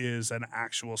than it is an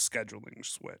actual scheduling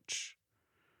switch.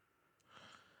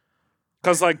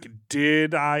 Because like,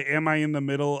 am I in the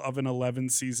middle of an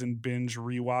 11-season binge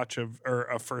rewatch or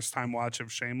a first-time watch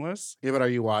of Shameless? Yeah, but are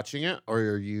you watching it or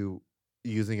are you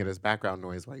using it as background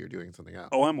noise while you're doing something else?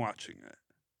 Oh, I'm watching it.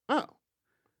 Oh.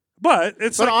 But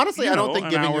it's But like, honestly, I don't think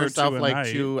an giving hour yourself to a like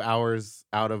night. 2 hours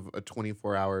out of a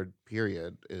 24-hour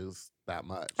period is that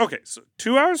much. Okay, so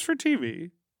 2 hours for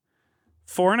TV,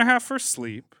 4.5 for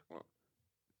sleep.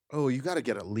 Oh, you got to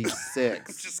get at least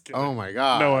 6. Just kidding. Oh my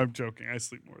god. No, I'm joking. I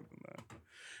sleep more than that.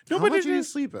 No, How but much it are you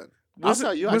is. sleeping? Was I'll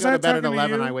tell it- you, I was go I to bed at talking to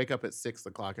 11. you? I wake up at 6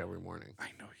 o'clock every morning. I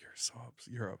know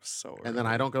you're up so early. And then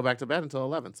I don't go back to bed until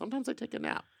 11. Sometimes I take a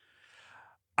nap.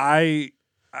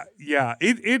 Yeah,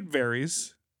 it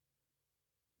varies.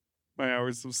 My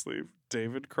hours of sleep.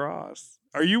 David Cross.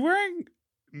 Are you wearing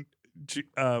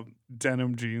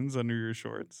denim jeans under your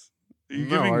shorts? You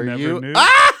No, giving are never you? nude?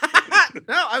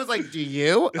 No, I was like, do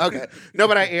you? Okay. No,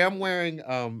 but I am wearing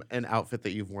an outfit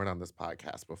that you've worn on this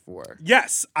podcast before.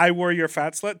 Yes, I wore your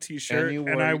Fat Slut t-shirt, And you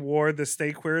and wore- I wore the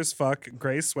Stay Queer as Fuck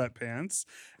gray sweatpants,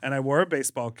 and I wore a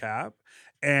baseball cap,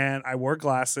 and I wore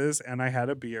glasses, and I had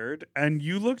a beard, and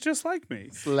you look just like me.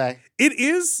 Slay. It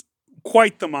is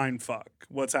quite the mind fuck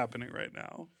what's happening right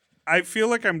now. I feel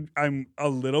like I'm a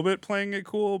little bit playing it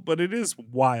cool, but it is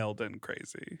wild and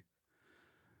crazy.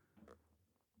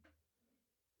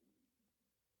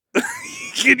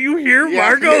 Can you hear Yeah, I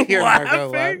Margot can hear Margot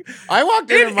laughing? laugh. I walked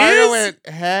in It and Margot is went,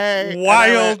 hey. And I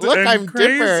wild went, look, and I'm Dipper.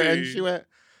 And crazy. she went,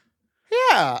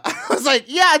 yeah. I was like,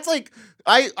 yeah, it's like,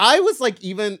 I was like,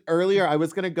 even earlier, I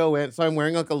was going to go in. So I'm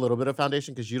wearing like a little bit of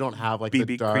foundation because you don't have like the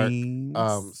BB dark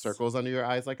creams. circles under your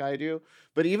eyes like I do.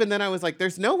 But even then I was like,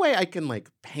 there's no way I can like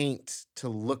paint to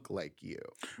look like you.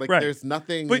 Like Right. there's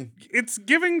nothing. But it's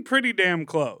giving pretty damn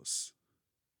close.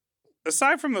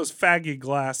 Aside from those faggy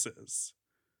glasses.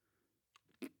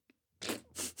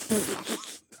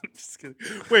 I'm just kidding.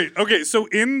 Wait, okay, so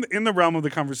in the realm of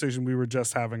the conversation we were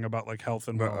just having about like health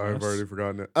and wellness. I've already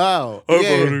forgotten it. Oh, I've yeah.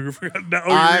 already forgotten. Now,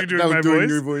 oh, you're doing my voice?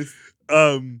 Your voice.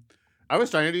 I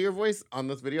was trying to do your voice on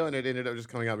this video, and it ended up just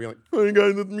coming out being like, "Hey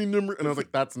guys, that's me number," and I was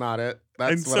like, "That's not it.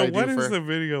 That's and what so I do what for is the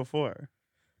video for?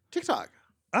 TikTok."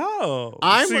 Oh,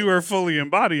 I'm- so you were fully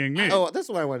embodying me. Oh, this is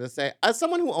what I wanted to say. As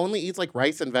someone who only eats like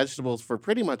rice and vegetables for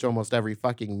pretty much almost every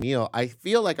fucking meal, I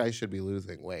feel like I should be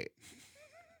losing weight.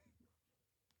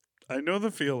 I know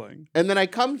the feeling. And then I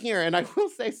come here, and I will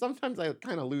say sometimes I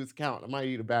kind of lose count. I might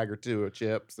eat a bag or two of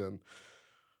chips and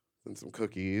some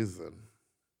cookies and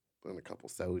a couple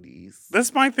sodies.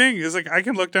 That's my thing. Is like I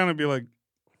can look down and be like,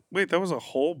 wait, that was a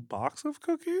whole box of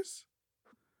cookies?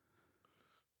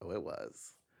 Oh, it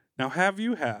was. Now, have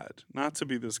you had, not to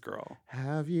be this girl,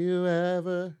 Have you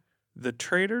ever? the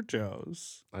Trader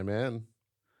Joe's, I'm in.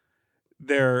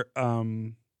 their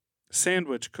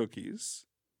sandwich cookies?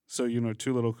 So, you know,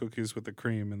 2 little cookies with the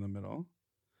cream in the middle.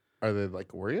 Are they like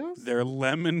Oreos? They're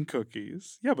lemon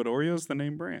cookies. Yeah, but Oreo's the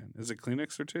name brand. Is it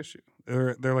Kleenex or tissue?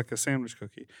 They're like a sandwich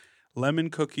cookie. Lemon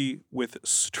cookie with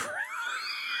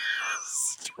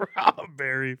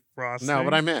strawberry frosting. No,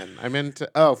 but I'm in. I'm into.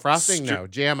 Oh, frosting? Stra- No.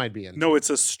 Jam, I'd be in. No, it's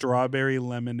a strawberry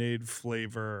lemonade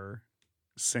flavor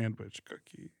sandwich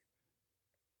cookie.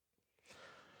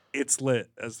 It's lit,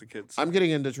 as the kids say. I'm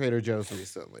getting into Trader Joe's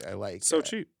recently. I like So it.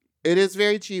 cheap. It is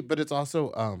very cheap, but it's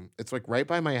also it's like right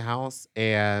by my house,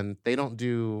 and they don't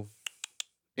do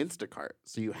Instacart,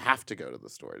 so you have to go to the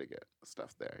store to get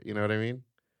stuff there. You know what I mean?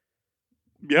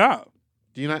 Yeah.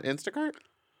 Do you not Instacart?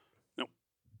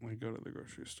 We go to the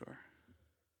grocery store.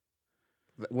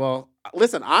 Well,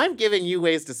 listen, I'm giving you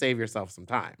ways to save yourself some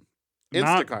time.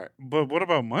 Instacart. But what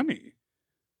about money?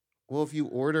 Well, if you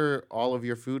order all of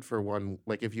your food for one,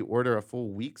 like if you order a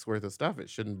full week's worth of stuff, it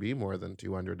shouldn't be more than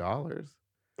 $200.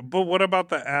 But what about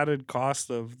the added cost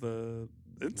of the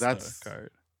Instacart?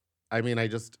 I mean, I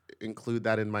just include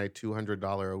that in my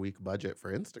 $200 a week budget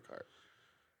for Instacart.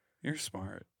 You're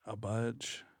smart. A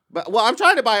budge. But well, I'm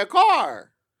trying to buy a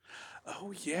car.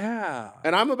 Oh, yeah.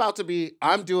 And I'm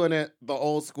doing it the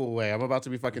old school way. I'm about to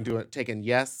be fucking taking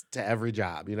yes to every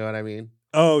job. You know what I mean?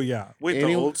 Oh, yeah. Wait, the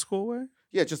Any- old school way?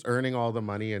 Yeah, just earning all the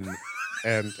money and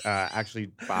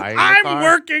actually buying I'm the car.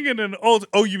 working in an old...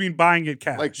 Oh, you mean buying it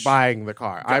cash? Like buying the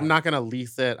car. Got I'm it. not going to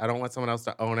lease it. I don't want someone else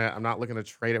to own it. I'm not looking to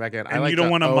trade it back in. I And like you don't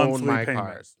to want a own monthly my payment.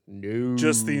 cars. No.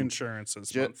 Just the insurance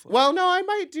is monthly. Well, no,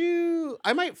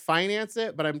 I might finance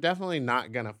it, but I'm definitely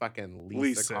not going to fucking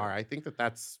lease a it. car. I think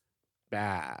that's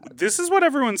bad. This is what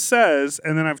everyone says,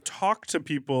 and then I've talked to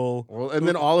people... Well, and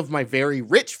then all of my very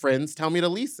rich friends tell me to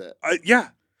lease it. Yeah.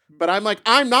 But I'm like,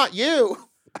 I'm not you.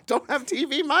 I don't have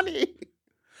TV money.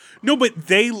 No, but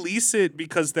they lease it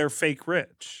because they're fake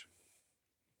rich.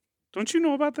 Don't you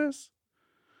know about this?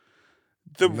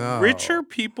 The No. richer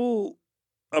people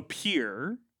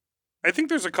appear, I think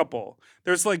there's a couple.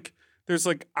 There's like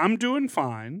I'm doing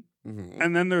fine, Mhm.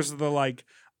 and then there's the like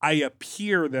I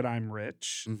appear that I'm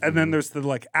rich, and then Mhm. there's the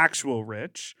like actual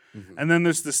rich, Mhm. and then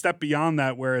there's the step beyond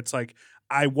that where it's like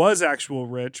I was actual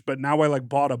rich, but now I like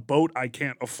bought a boat I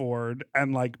can't afford,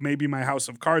 and like maybe my house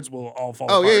of cards will all fall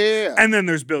Oh, apart. yeah. And then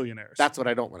there's billionaires. That's what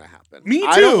I don't want to happen. Me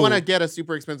I don't too. want to get a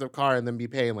super expensive car and then be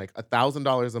paying like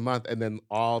 $1,000 a month and then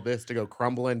all this to go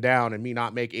crumbling down and me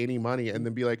not make any money and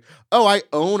then be like, oh, I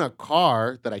own a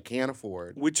car that I can't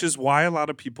afford. Which is why a lot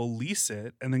of people lease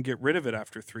it and then get rid of it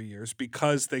after 3 years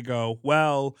because they go,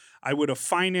 well, I would have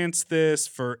financed this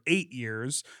for 8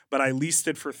 years, but I leased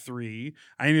it for 3.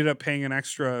 I ended up paying an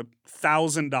extra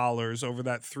 $1,000 over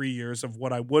that 3 years of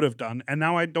what I would have done. And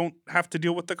now I don't have to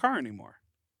deal with the car anymore.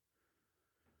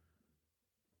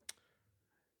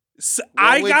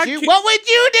 What would you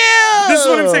do? This is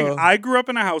what I'm saying. I grew up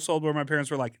in a household where my parents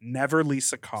were like, never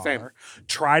lease a car. Same.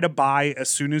 Try to buy as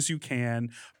soon as you can.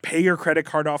 Pay your credit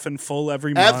card off in full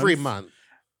every month. Every month.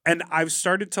 And I've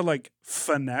started to like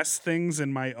finesse things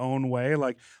in my own way.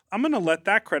 Like, I'm going to let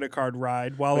that credit card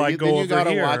ride while I go over here. Then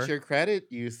you got to watch your credit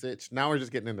usage. Now we're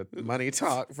just getting into money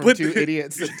talk from two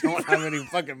idiots that don't have any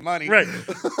fucking money. Right.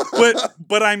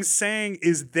 But I'm saying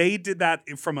is they did that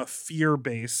from a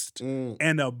fear-based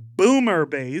and a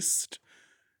boomer-based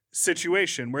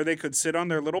situation where they could sit on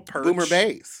their little perch. Boomer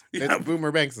base. Yeah.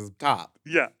 Boomer Banks is top.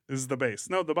 Yeah, is the base.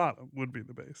 No, the bottom would be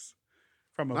the base.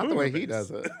 From a Not the boomer way he base.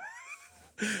 does it.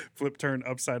 Flip turn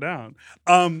upside down.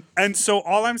 And so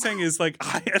all I'm saying is like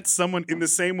I had someone in the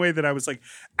same way that I was like,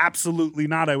 absolutely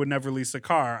not, I would never lease a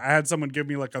car. I had someone give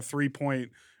me like a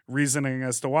 3-point reasoning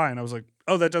as to why. And I was like,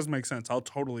 oh, that does make sense. I'll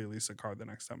totally lease a car the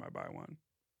next time I buy one.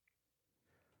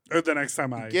 Or the next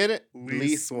time I get it.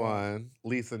 Lease one.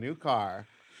 Lease a new car.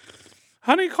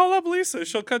 Honey, call up Lisa.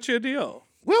 She'll cut you a deal.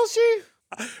 Will she?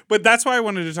 But that's why I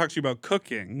wanted to talk to you about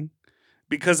cooking,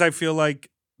 because I feel like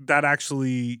that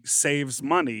actually saves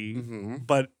money,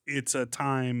 but it's a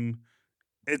time,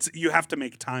 you have to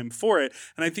make time for it.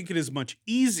 And I think it is much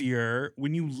easier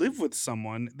when you live with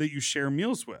someone that you share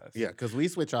meals with. Yeah, because we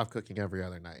switch off cooking every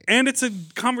other night. And it's a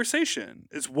conversation.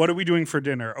 It's what are we doing for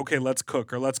dinner? Okay, let's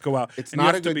cook or let's go out. It's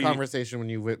not a good conversation when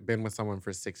you've been with someone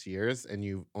for 6 years and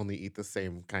you only eat the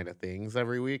same kind of things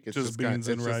every week. It's just beans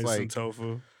and rice like, and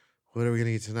tofu. What are we going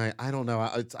to eat tonight? I don't know.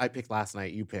 I picked last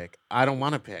night. You pick. I don't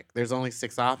want to pick. There's only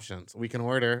 6 options. We can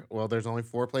order. Well, there's only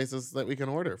 4 places that we can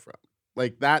order from.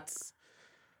 Like, that's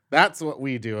what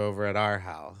we do over at our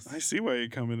house. I see why you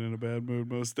come in a bad mood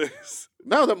most days.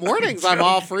 No, the mornings I'm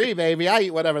all free, baby. I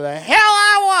eat whatever the hell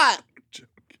I want.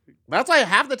 That's why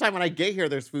half the time when I get here,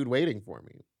 there's food waiting for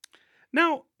me.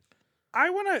 Now, I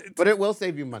want to... But it will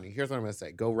save you money. Here's what I'm going to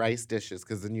say. Go rice dishes,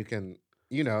 because then you can...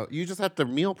 You know, you just have to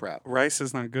meal prep. Rice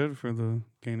is not good for the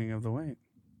gaining of the weight.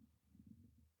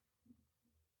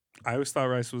 I always thought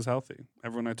rice was healthy.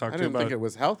 Everyone I talked to about... I didn't think it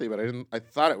was healthy, but I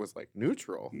thought it was like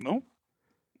neutral. Nope.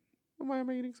 Well, why am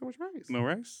I eating so much rice? No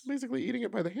rice? Basically eating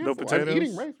it by the handful. No potatoes? I'm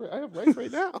eating rice. I have rice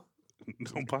right now.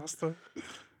 No pasta.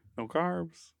 No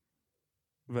carbs.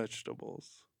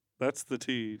 Vegetables. That's the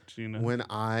tea, Gina. When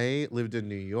I lived in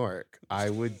New York, I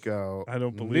would go... I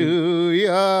don't believe... New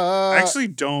York. I actually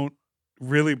don't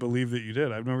really believe that you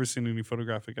did. I've never seen any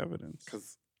photographic evidence.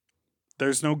 Because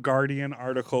there's no Guardian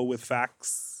article with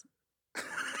facts.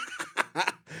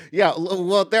 Yeah,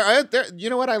 well, there. You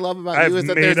know what I love about you is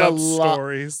that there's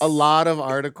a lot of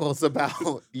articles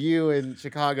about you in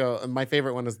Chicago. And my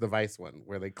favorite one is the Vice one,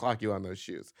 where they clock you on those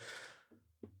shoes.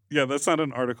 Yeah, that's not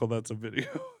an article. That's a video.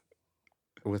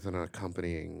 With an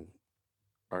accompanying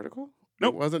article?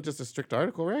 Nope. It wasn't just a strict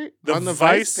article, right? The on the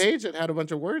Vice page, it had a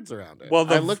bunch of words around it.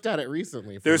 Well, I looked at it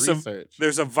recently for research.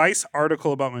 There's a Vice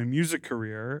article about my music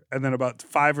career, and then about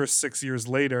 5 or 6 years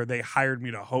later, they hired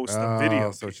me to host a video.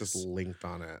 So it's just linked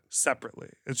on it. Separately.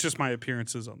 It's just my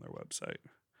appearances on their website.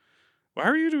 Why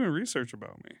are you doing research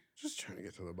about me? Just trying to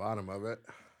get to the bottom of it.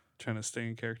 Trying to stay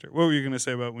in character. What were you going to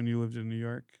say about when you lived in New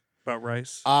York? About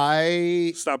rice?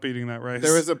 Stop eating that rice.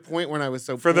 There was a point when I was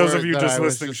so For those of you just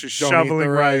listening, she's shoveling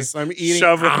rice. I'm eating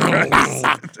shoveling rice.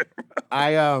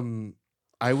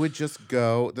 I would just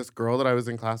go. This girl that I was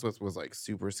in class with was like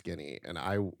super skinny, and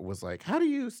I was like, "How do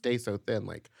you stay so thin?"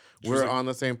 Like we're on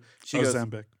the same. She goes,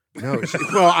 Ozempic. No,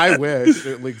 well, I wish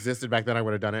it existed back then. I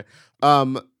would have done it.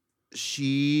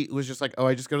 She was just like, "Oh,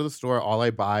 I just go to the store. All I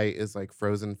buy is like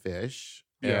frozen fish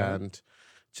and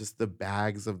just the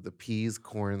bags of the peas,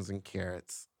 corns, and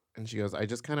carrots." And she goes, "I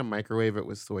just kind of microwave it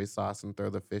with soy sauce and throw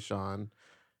the fish on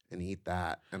and eat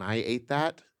that." And I ate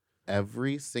that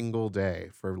every single day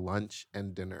for lunch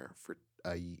and dinner for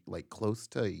like close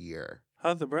to a year.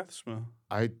 How'd the breath smell?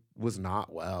 I was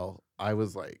not well. I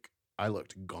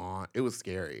looked gaunt. It was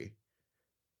scary.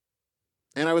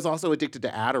 And I was also addicted to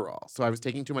Adderall. So I was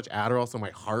taking too much Adderall, so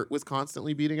my heart was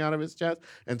constantly beating out of his chest.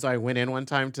 And so I went in one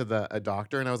time to a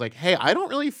doctor, and I was like, "Hey, I don't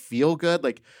really feel good.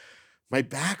 Like, my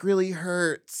back really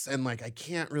hurts, and like I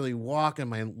can't really walk, and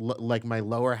my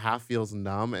lower half feels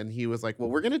numb." And he was like, "Well,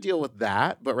 we're gonna deal with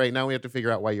that, but right now we have to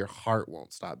figure out why your heart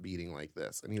won't stop beating like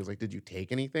this." And he was like, "Did you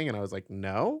take anything?" And I was like,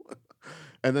 "No."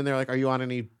 And then they're like, "Are you on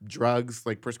any drugs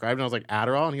like prescribed?" And I was like,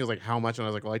 "Adderall." And he was like, "How much?" And I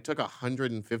was like, "Well, I took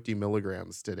 150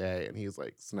 milligrams today." And he's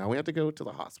like, "So now we have to go to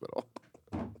the hospital."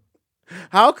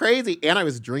 How crazy! And I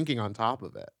was drinking on top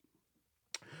of it.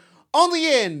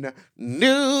 Only in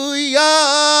New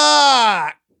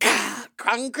York,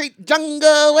 concrete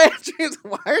jungle witches.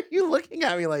 Why are you looking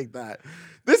at me like that?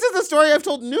 This is a story I've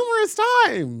told numerous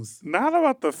times. Not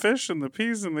about the fish and the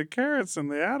peas and the carrots and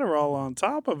the Adderall on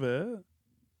top of it.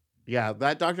 Yeah,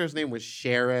 that doctor's name was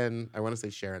Sharon. I want to say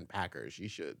Sharon Packer. She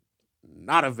should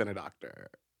not have been a doctor.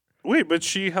 Wait, but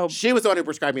she helped. She was the one who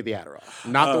prescribed me the Adderall,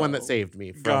 not the one that Oh, saved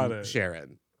me got from it.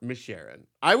 Sharon. Miss Sharon.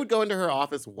 I would go into her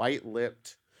office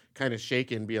white-lipped, kind of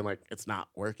shaken, being like, it's not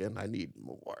working. I need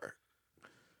more.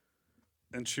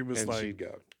 And she was And like, she'd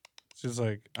go, she's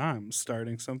like, I'm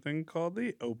starting something called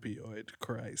the opioid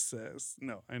crisis.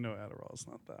 No, I know Adderall's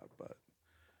not that, but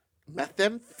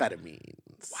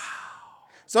methamphetamines. Wow.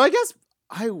 So I guess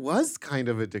I was kind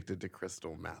of addicted to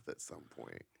crystal meth at some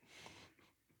point.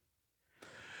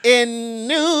 In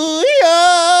New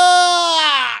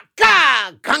York,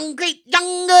 concrete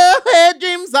jungle where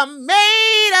dreams are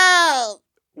made of.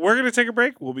 we're going to take a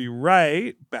break. We'll be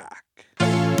right back.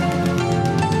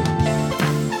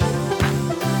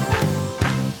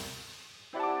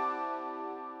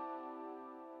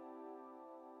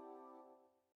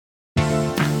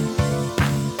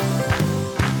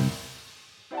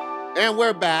 And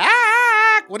we're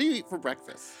back. What do you eat for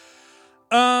breakfast?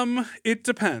 It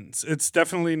depends. It's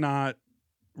definitely not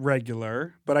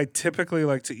regular, but I typically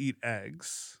like to eat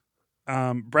eggs.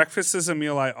 Breakfast is a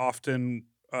meal I often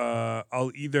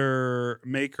I'll either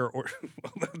make or order.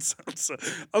 Well, that sounds.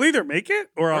 I'll either make it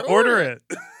or I'll order it.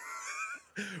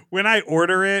 When I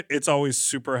order it, it's always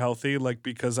super healthy, like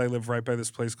because I live right by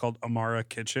this place called Amara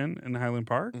Kitchen in Highland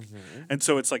Park. Mm-hmm. And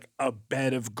so it's like a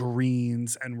bed of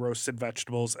greens and roasted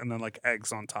vegetables and then like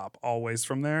eggs on top, always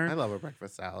from there. I love a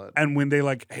breakfast salad. And when they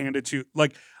like hand it to you,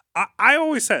 like I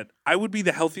always said, I would be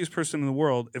the healthiest person in the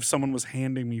world if someone was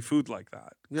handing me food like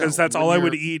that. Because that's all I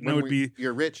would eat, and it would be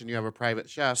You're rich and you have a private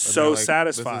chef. so and they're like,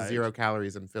 satisfied. This is 0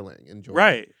 calories and filling. Enjoy.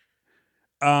 right.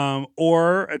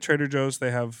 Or at Trader Joe's,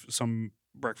 they have some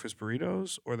breakfast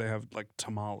burritos, or they have like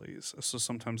tamales. So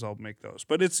sometimes I'll make those,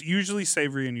 but it's usually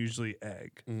savory and usually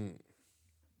egg. Mm.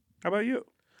 How about you?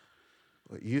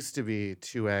 Well, it used to be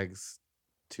 2 eggs,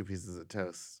 2 pieces of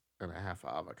toast, and a half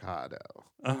avocado.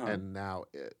 Uh-huh. And now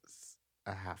it's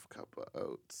a half cup of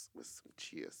oats with some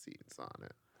chia seeds on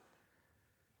it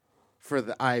for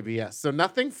the IBS. So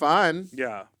nothing fun.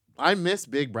 Yeah. I miss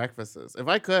big breakfasts. If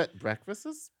I could,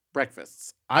 breakfasts.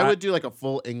 I would do like a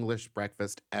full English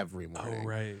breakfast every morning. Oh,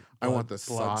 right. I want the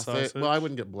blood sausage. Well, I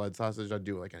wouldn't get blood sausage. I'd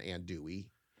do like an andouille.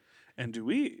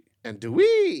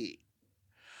 Andouille.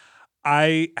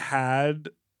 I had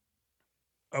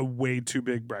a way too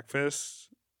big breakfast.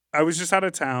 I was just out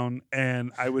of town,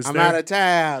 and I was I'm there. out of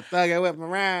town. Thug I whip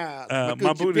around.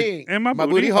 My booty pink. and my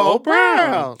booty booty hole hole brown.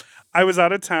 brown. I was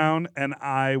out of town, and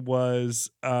I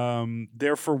was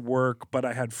there for work, but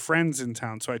I had friends in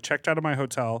town. So I checked out of my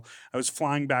hotel. I was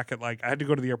flying back at I had to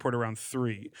go to the airport around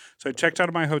 3. So I checked out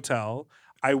of my hotel.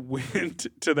 I went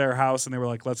to their house, and they were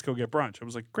like, let's go get brunch. I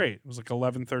was like, great. It was like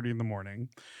 11:30 in the morning.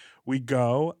 We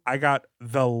go. I got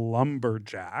the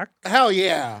lumberjack. Hell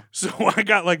yeah. So I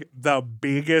got like the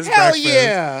biggest Hell breakfast.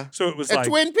 yeah. So it was At like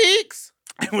Twin Peaks?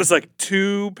 it was like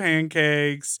 2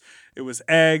 pancakes. It was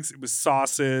eggs. It was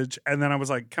sausage. And then I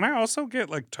was like, can I also get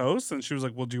like toast? And she was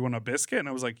like, well, do you want a biscuit? And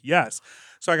I was like, yes.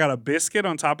 So I got a biscuit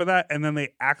on top of that. And then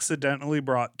they accidentally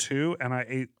brought 2. And I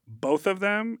ate both of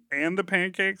them and the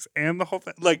pancakes and the whole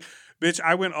thing. Like, bitch,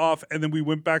 I went off. And then we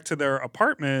went back to their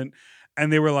apartment. And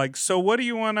they were like, so what do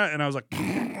you want to? And I was like,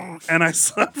 and I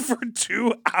slept for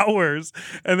 2 hours.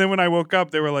 And then when I woke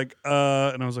up, they were like,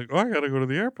 and I was like, oh, I got to go to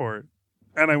the airport.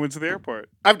 And I went to the airport.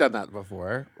 I've done that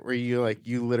before where you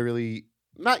literally,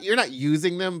 you're not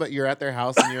using them, but you're at their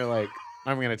house and you're like,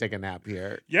 I'm going to take a nap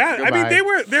here. Yeah. Goodbye. I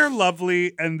mean, they're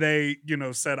lovely. And they,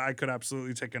 said I could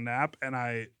absolutely take a nap. And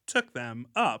I took them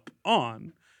up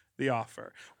on the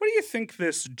offer. What do you think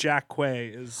this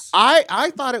Jacquet is?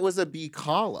 I thought it was a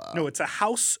Bicala. No, it's a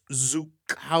House Zouk.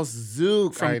 House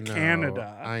Zouk From I know.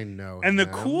 Canada. I know. And the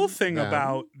him, cool thing them,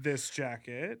 about this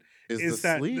jacket is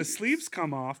that the sleeves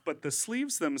come off, but the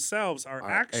sleeves themselves are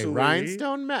actually a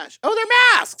rhinestone mesh. Oh,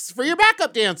 they're masks for your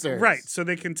backup dancers. Right. So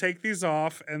they can take these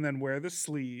off and then wear the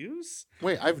sleeves.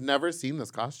 Wait, I've never seen this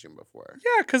costume before.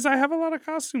 Yeah, because I have a lot of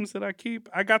costumes that I keep.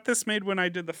 I got this made when I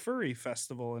did the Furry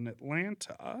Festival in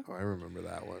Atlanta. Oh, I remember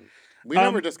that one. We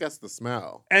never discussed the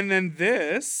smell. And then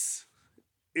this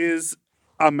is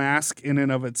a mask in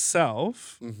and of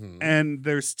itself, and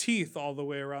there's teeth all the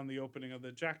way around the opening of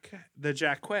the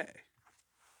Jacquet.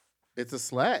 It's a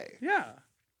sleigh. Yeah.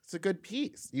 It's a good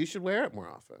piece. You should wear it more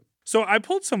often. So I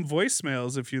pulled some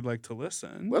voicemails if you'd like to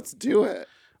listen. Let's do it.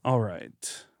 All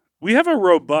right. We have a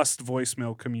robust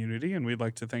voicemail community, and we'd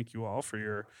like to thank you all for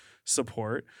your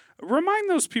support.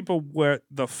 Remind those people what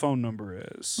the phone number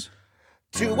is.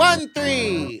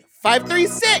 213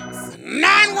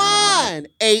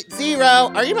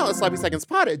 536-9180. Or email us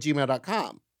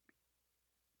sloppysecondspod@gmail.com.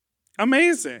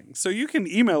 Amazing. So you can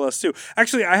email us too.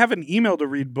 Actually, I have an email to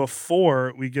read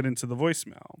before we get into the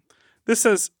voicemail. This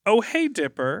says, "Oh, hey,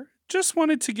 Dipper. Just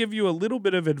wanted to give you a little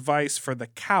bit of advice for the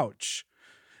couch.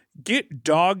 Get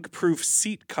dog-proof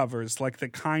seat covers like the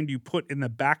kind you put in the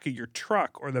back of your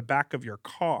truck or the back of your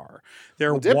car.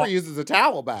 They're Dipper uses a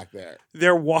towel back there.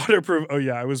 They're waterproof." Oh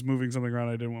yeah, I was moving something around.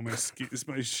 I didn't want my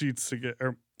sheets to get,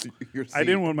 or I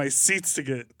didn't want my seats to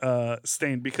get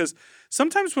stained, because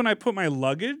sometimes when I put my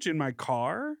luggage in my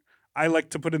car, I like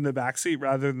to put in the back seat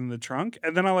rather than the trunk,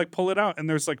 and then I like pull it out and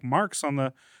there's like marks on the,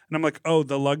 and I'm like, oh,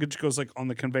 the luggage goes like on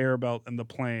the conveyor belt in the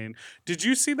plane. Did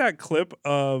you see that clip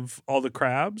of all the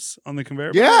crabs on the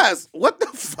conveyor belt? Yes. What the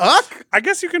fuck? I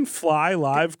guess you can fly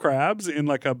live crabs in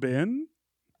like a bin.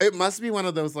 It must be one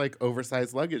of those like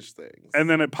oversized luggage things. And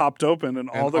then it popped open and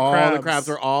all the crabs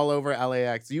are all over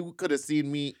LAX. You could have seen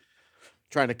me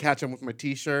trying to catch them with my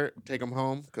t-shirt, take them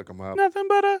home, cook them up. Nothing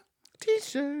but a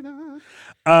t-shirt on.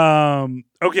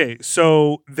 Okay,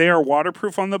 so they are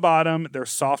waterproof on the bottom, they're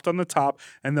soft on the top,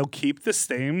 and they'll keep the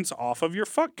stains off of your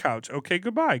fuck couch. Okay,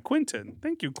 goodbye, Quentin.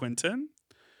 Thank you, Quentin.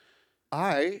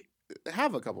 I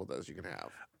have a couple of those you can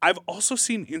have. I've also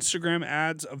seen Instagram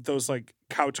ads of those like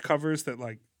couch covers that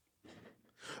like,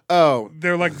 oh,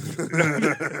 they're like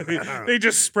they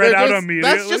just spread out immediately.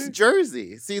 That's just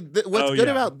Jersey. See, what's good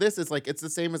about this is like it's the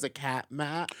same as a cat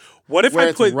mat. What if where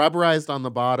I put it's rubberized on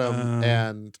the bottom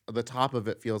and the top of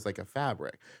it feels like a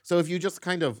fabric? So if you just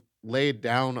kind of laid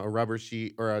down a rubber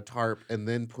sheet or a tarp and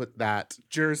then put that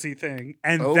Jersey thing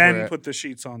and then put the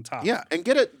sheets on top. Yeah, and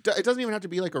get it. It doesn't even have to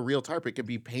be like a real tarp. It could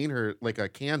be painter like a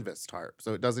canvas tarp,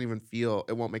 so it doesn't even feel.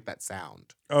 It won't make that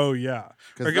sound. Oh yeah,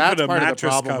 because that's part of the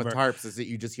problem with tarps is that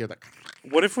you just hear the.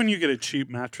 What if when you get a cheap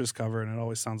mattress cover and it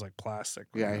always sounds like plastic?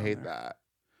 Yeah, I hate that.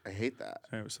 I hate that.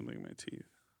 I have something in my teeth.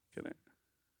 Get it?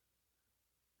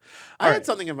 I had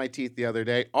something in my teeth the other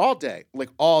day, all day.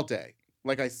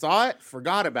 Like I saw it,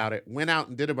 forgot about it, went out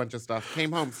and did a bunch of stuff,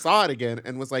 came home, saw it again,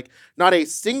 and was like, not a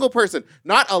single person,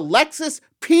 not Alexis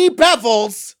P.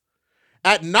 Bevels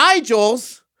at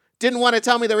Nigel's didn't want to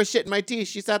tell me there was shit in my teeth.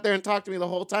 She sat there and talked to me the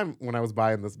whole time when I was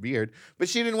buying this beard, but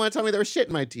she didn't want to tell me there was shit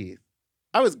in my teeth.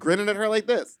 I was grinning at her like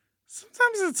this.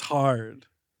 Sometimes it's hard.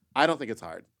 I don't think it's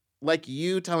hard. Like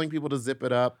you telling people to zip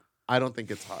it up, I don't think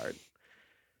it's hard.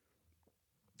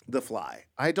 The Fly.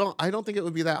 I don't think it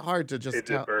would be that hard to just Hey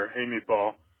Dipper, hey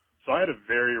Meatball. So I had a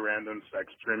very random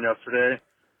sex dream yesterday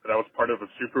that I was part of a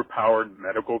super powered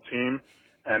medical team,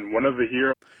 and one of the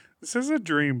heroes. This is a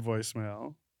dream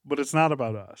voicemail, but it's not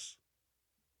about us.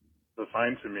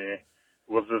 Assigned to me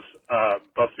was this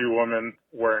busty woman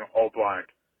wearing all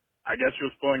black. I guess she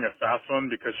was pulling a fast one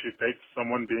because she faked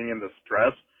someone being in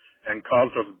distress and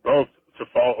caused us both to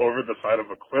fall over the side of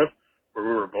a cliff where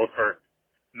we were both hurt.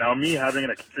 Now, me having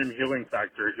an extreme healing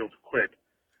factor healed quick.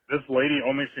 This lady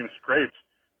only seemed scraped,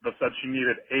 but said she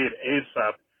needed aid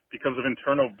ASAP because of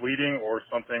internal bleeding or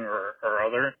something or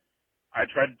other. I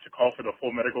tried to call for the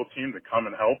full medical team to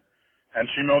come and help, and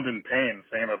she moaned in pain,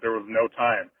 saying that there was no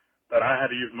time, that I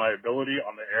had to use my ability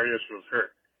on the area she was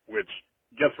hurt, which,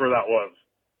 guess where that was?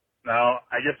 Now,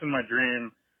 I guess in my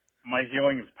dream, my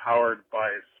healing is powered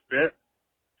by spit.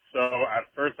 So at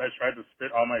first I tried to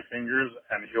spit on my fingers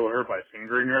and heal her by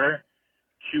fingering her,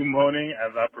 cue moaning,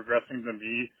 and that progressing to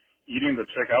me eating the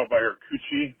chick out by her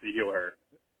coochie to heal her.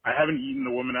 I haven't eaten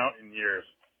the woman out in years.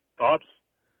 Thoughts?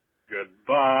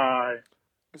 Goodbye. I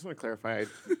just want to clarify. I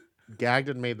gagged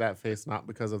and made that face not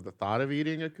because of the thought of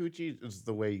eating a coochie, it's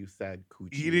the way you said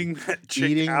coochie. Eating that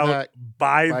chick out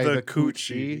by the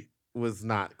coochie was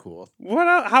not cool.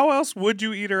 What? How else would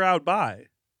you eat her out by?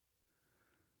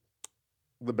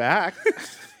 The back.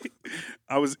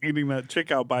 I was eating that chick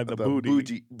out by the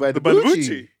booty. By the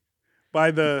booty.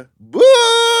 By the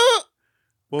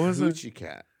what was it? Coochie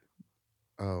cat.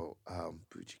 Oh,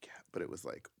 Boochie cat. But it was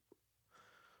like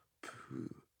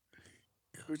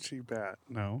Coochie bat.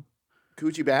 No.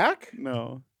 Coochie back?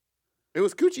 No. It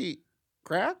was Coochie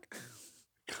crack.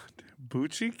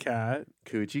 Boochie cat.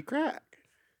 Coochie crack.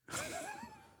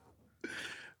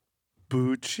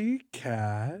 Boochie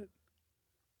cat.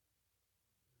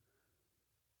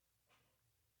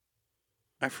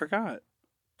 I forgot.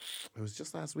 It was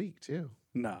just last week, too.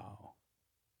 No.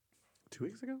 2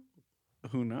 weeks ago?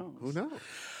 Who knows? Who knows?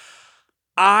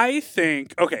 I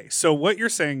think, okay, so what you're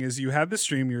saying is you have this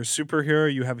dream, you're a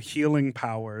superhero, you have healing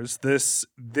powers. This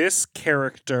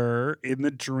character in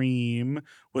the dream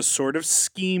was sort of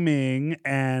scheming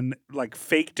and like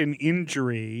faked an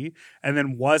injury and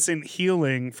then wasn't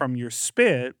healing from your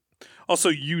spit. Also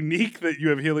unique that you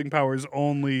have healing powers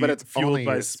only But it's fueled only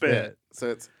by your spit. So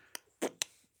it's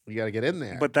you got to get in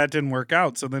there. But that didn't work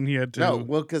out, so then he had to no,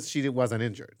 well, because she wasn't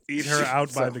injured. eat her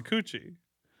out by So- the coochie.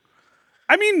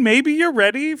 I mean, maybe you're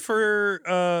ready for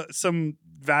some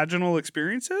vaginal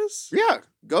experiences? Yeah,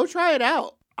 go try it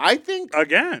out. I think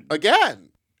Again.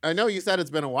 I know you said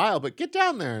it's been a while, but get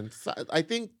down there and I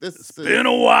think this It's been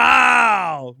a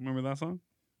while. Remember that song?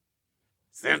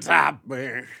 since I've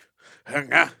been.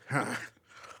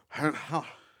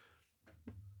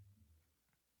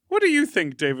 What do you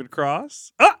think, David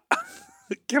Cross? Ah!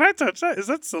 Can I touch that? Is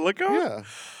that silicone? Yeah.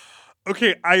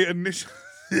 Okay, I initially.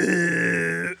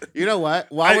 You know what?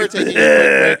 While we're taking a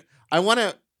quick break, I want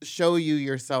to show you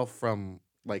yourself from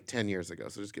like 10 years ago.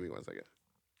 So just give me 1 second.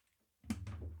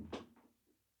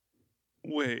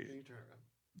 Wait.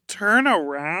 Turn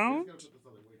around?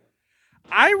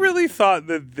 I really thought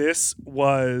that this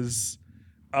was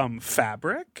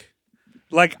fabric.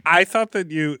 Like, I thought that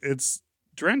it's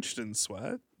drenched in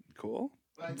sweat. Cool.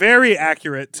 Very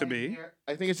accurate to me.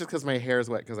 I think it's just because my hair is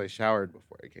wet because I showered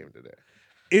before I came today.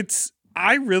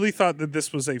 I really thought that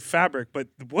this was a fabric, but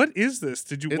what is this?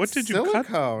 What did you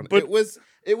silicone. cut? But it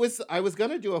was I was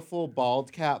gonna do a full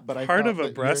bald cap, but I part thought of a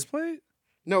that breastplate?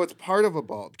 No, it's part of a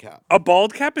bald cap. A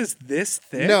bald cap is this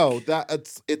thick? No,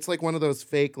 it's like one of those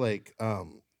fake like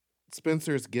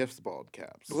Spencer's Gifts bald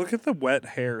caps. Look at the wet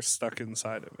hair stuck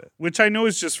inside of it, which I know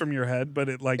is just from your head, but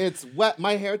it's wet.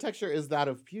 My hair texture is that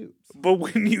of pubes. But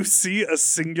when you see a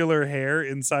singular hair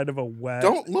inside of a wet,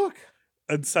 don't look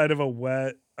inside of a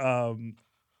wet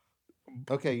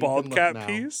okay, bald cap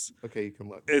piece. Okay, you can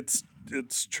look. It's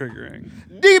triggering.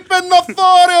 Deep in the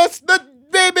forest, the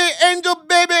baby angel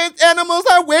baby animals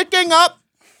are waking up.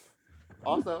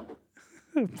 Also,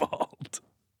 bald.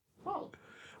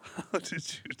 How did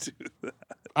you do that?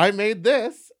 I made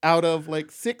this out of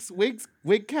like 6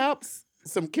 wig caps,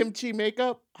 some kimchi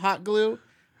makeup, hot glue,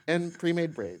 and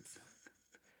pre-made braids.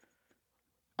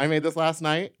 I made this last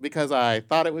night because I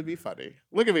thought it would be funny.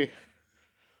 Look at me.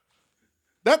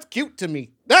 That's cute to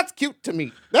me. That's cute to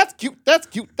me. That's cute. That's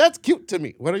cute. That's cute to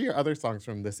me. What are your other songs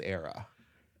from this era?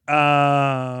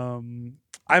 I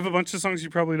have a bunch of songs you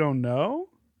probably don't know.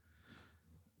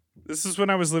 This is when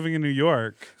I was living in New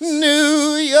York. New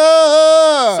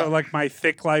York! So like my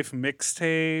Thick Life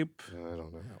mixtape. I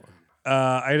don't know that one.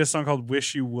 I had a song called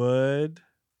Wish You Would.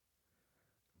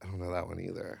 I don't know that one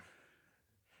either.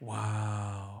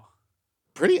 Wow.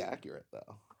 Pretty accurate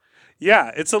though.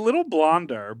 Yeah, it's a little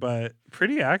blonder, but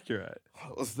pretty accurate.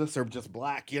 Was this or just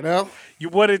black, you know?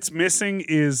 What it's missing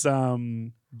is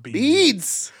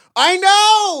beads. I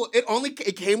know!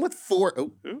 It came with 4.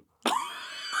 Oh.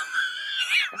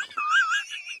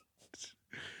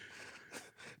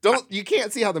 You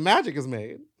can't see how the magic is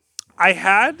made. I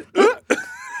had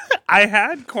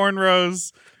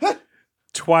cornrows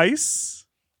twice.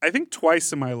 I think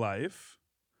twice in my life.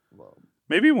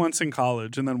 Maybe once in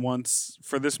college and then once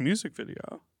for this music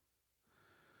video.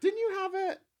 Didn't you have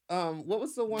it? What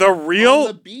was the one? The real on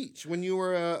the beach when you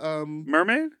were a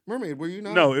mermaid? Mermaid, were you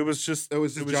not? No, it was just a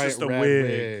wig. wig.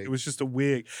 It was just a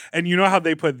wig. And you know how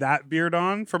they put that beard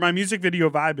on? For my music video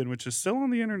Vibin', which is still on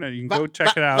the internet. You can go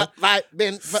check it out.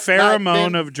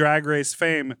 Pheromone of Drag Race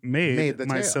fame made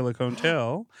my tail. silicone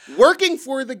tail. Working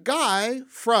for the guy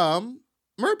from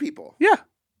Mer People. Yeah.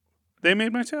 They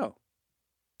made my tail.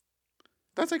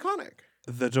 That's iconic.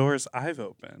 The doors I've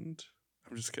opened.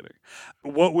 I'm just kidding.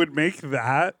 What would make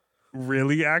that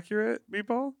really accurate,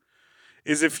 Meatball,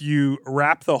 is if you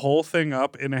wrap the whole thing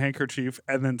up in a handkerchief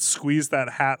and then squeeze that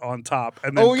hat on top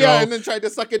and then and then tried to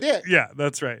suck a dick. Yeah,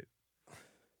 that's right.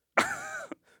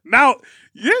 Now,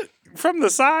 from the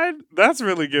side, that's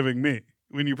really giving me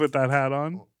when you put that hat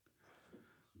on.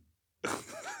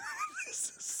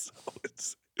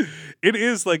 It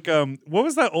is like what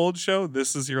was that old show?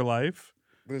 This Is Your Life.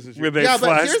 Where they but here's the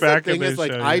flashback thing and they is,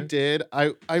 like, show I you. did.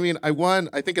 I mean, I won.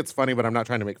 I think it's funny, but I'm not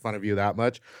trying to make fun of you that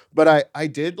much. But I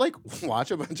did like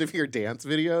watch a bunch of your dance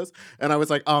videos, and I was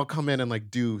like, I'll come in and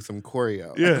like do some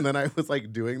choreo. Yeah. And then I was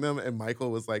like doing them, and Michael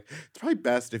was like, it's probably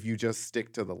best if you just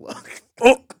stick to the look.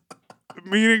 Oh,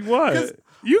 meaning what?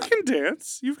 You can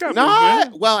dance. You've got Not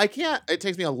movement. well. I can't. It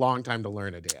takes me a long time to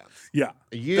learn a dance. Yeah,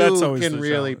 You that's always can the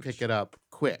really challenge. pick it up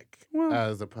quick, Well,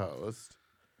 as opposed.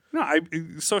 No,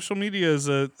 social media is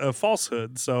a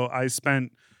falsehood. So I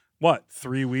spent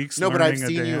 3 weeks? No, but I've learning a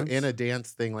seen you dance? in a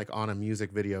dance thing, like on a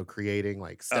music video, creating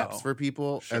like steps Oh, for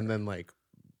people, sure. and then like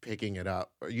picking it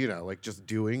up, or, like just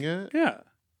doing it. Yeah,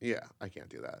 Yeah, I can't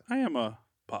do that. I am a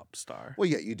pop star. Well,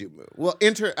 yeah, you do move. Well,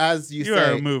 as you You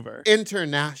say, are a mover.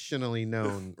 internationally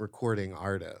known recording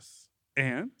artist.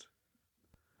 And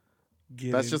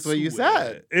Get That's just what you into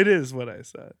said. it. It is what I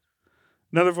said.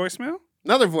 Another voicemail?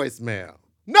 Another voicemail.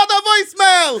 Another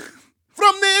voicemail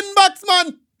from the inbox,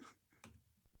 man.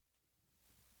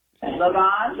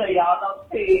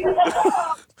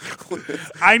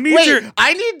 I need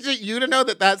I need you to know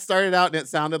that started out and it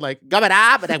sounded like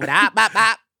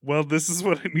gabba-da-ba-da-ba-da-bop. Well, this is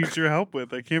what I need your help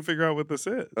with. I can't figure out what this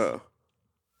is. Oh.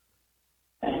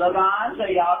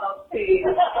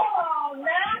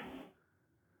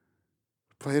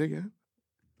 Play it again.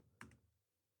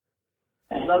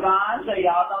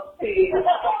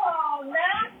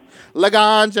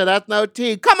 Laganja, that's no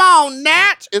T. Come on,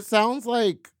 Natch. It sounds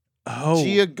like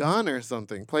Gia Gunn or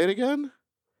something. Play it again.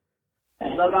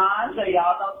 It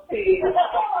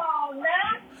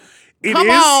Come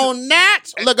is- on,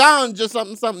 Natch. Laganja,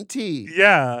 something T.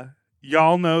 Yeah.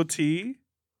 Y'all know T?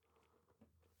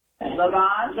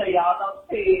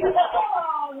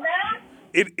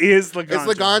 It is Laganja. It's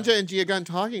Laganja and Gia Gunn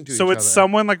talking to each So other. it's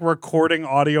someone like recording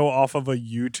audio off of a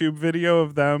YouTube video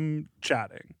of them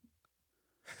chatting.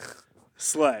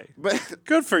 Slay. But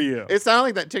good for you. It sounded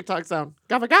like that TikTok sound.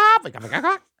 Gabba gabba gabba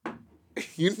gabba.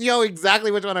 You know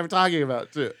exactly which one I'm talking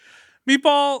about, too.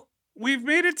 Meatball, we've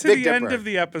made it to Big the end Dipper. of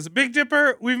the episode. Big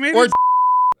Dipper, we've made Or it.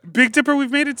 Big Dipper,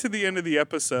 we've made it to the end of the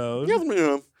episode. Yes,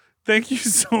 ma'am. Thank you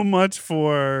so much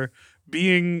for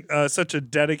being such a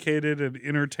dedicated and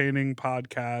entertaining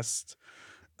podcast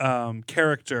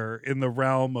character in the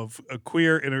realm of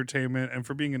queer entertainment and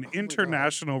for being an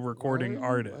international recording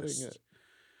artist.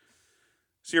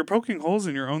 So you're poking holes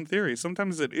in your own theory.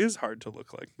 Sometimes it is hard to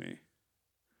look like me.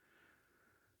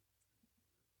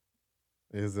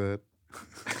 Is it?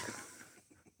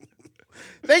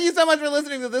 Thank you so much for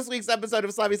listening to this week's episode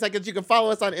of Sloppy Seconds. You can follow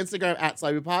us on Instagram at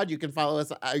SloppyPod. You can follow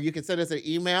us. You can send us an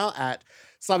email at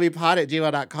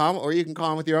sloppypod@gmail.com, or you can call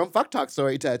in with your own fuck talk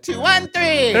story to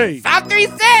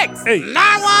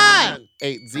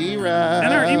 213-536-9180.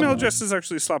 And our email address is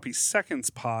actually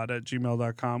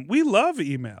sloppysecondspod@gmail.com. We love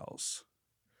emails.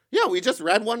 Yeah, we just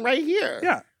read one right here.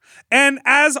 Yeah. And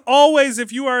as always,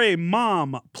 if you are a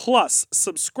Mom Plus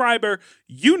subscriber,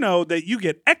 you know that you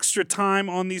get extra time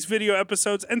on these video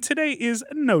episodes, and today is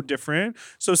no different.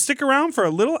 So stick around for a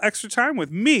little extra time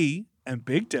with me and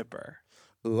Big Dipper.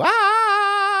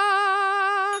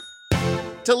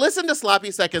 To listen to Sloppy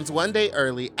Seconds one day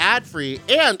early, ad-free,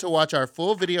 and to watch our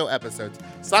full video episodes,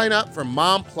 sign up for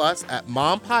Mom Plus at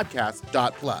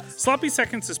mompodcast.plus. Sloppy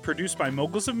Seconds is produced by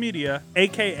Moguls of Media,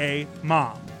 a.k.a.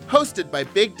 Mom. Hosted by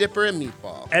Big Dipper and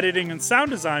Meatball. Editing and sound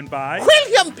design by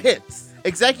William Pitts.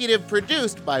 Executive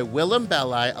produced by Willem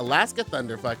Belli, Alaska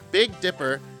Thunderfuck, Big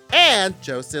Dipper, and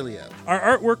Joe Cilio.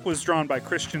 Our artwork was drawn by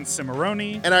Christian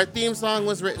Cimarroni. And our theme song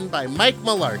was written by Mike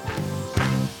Malarkey.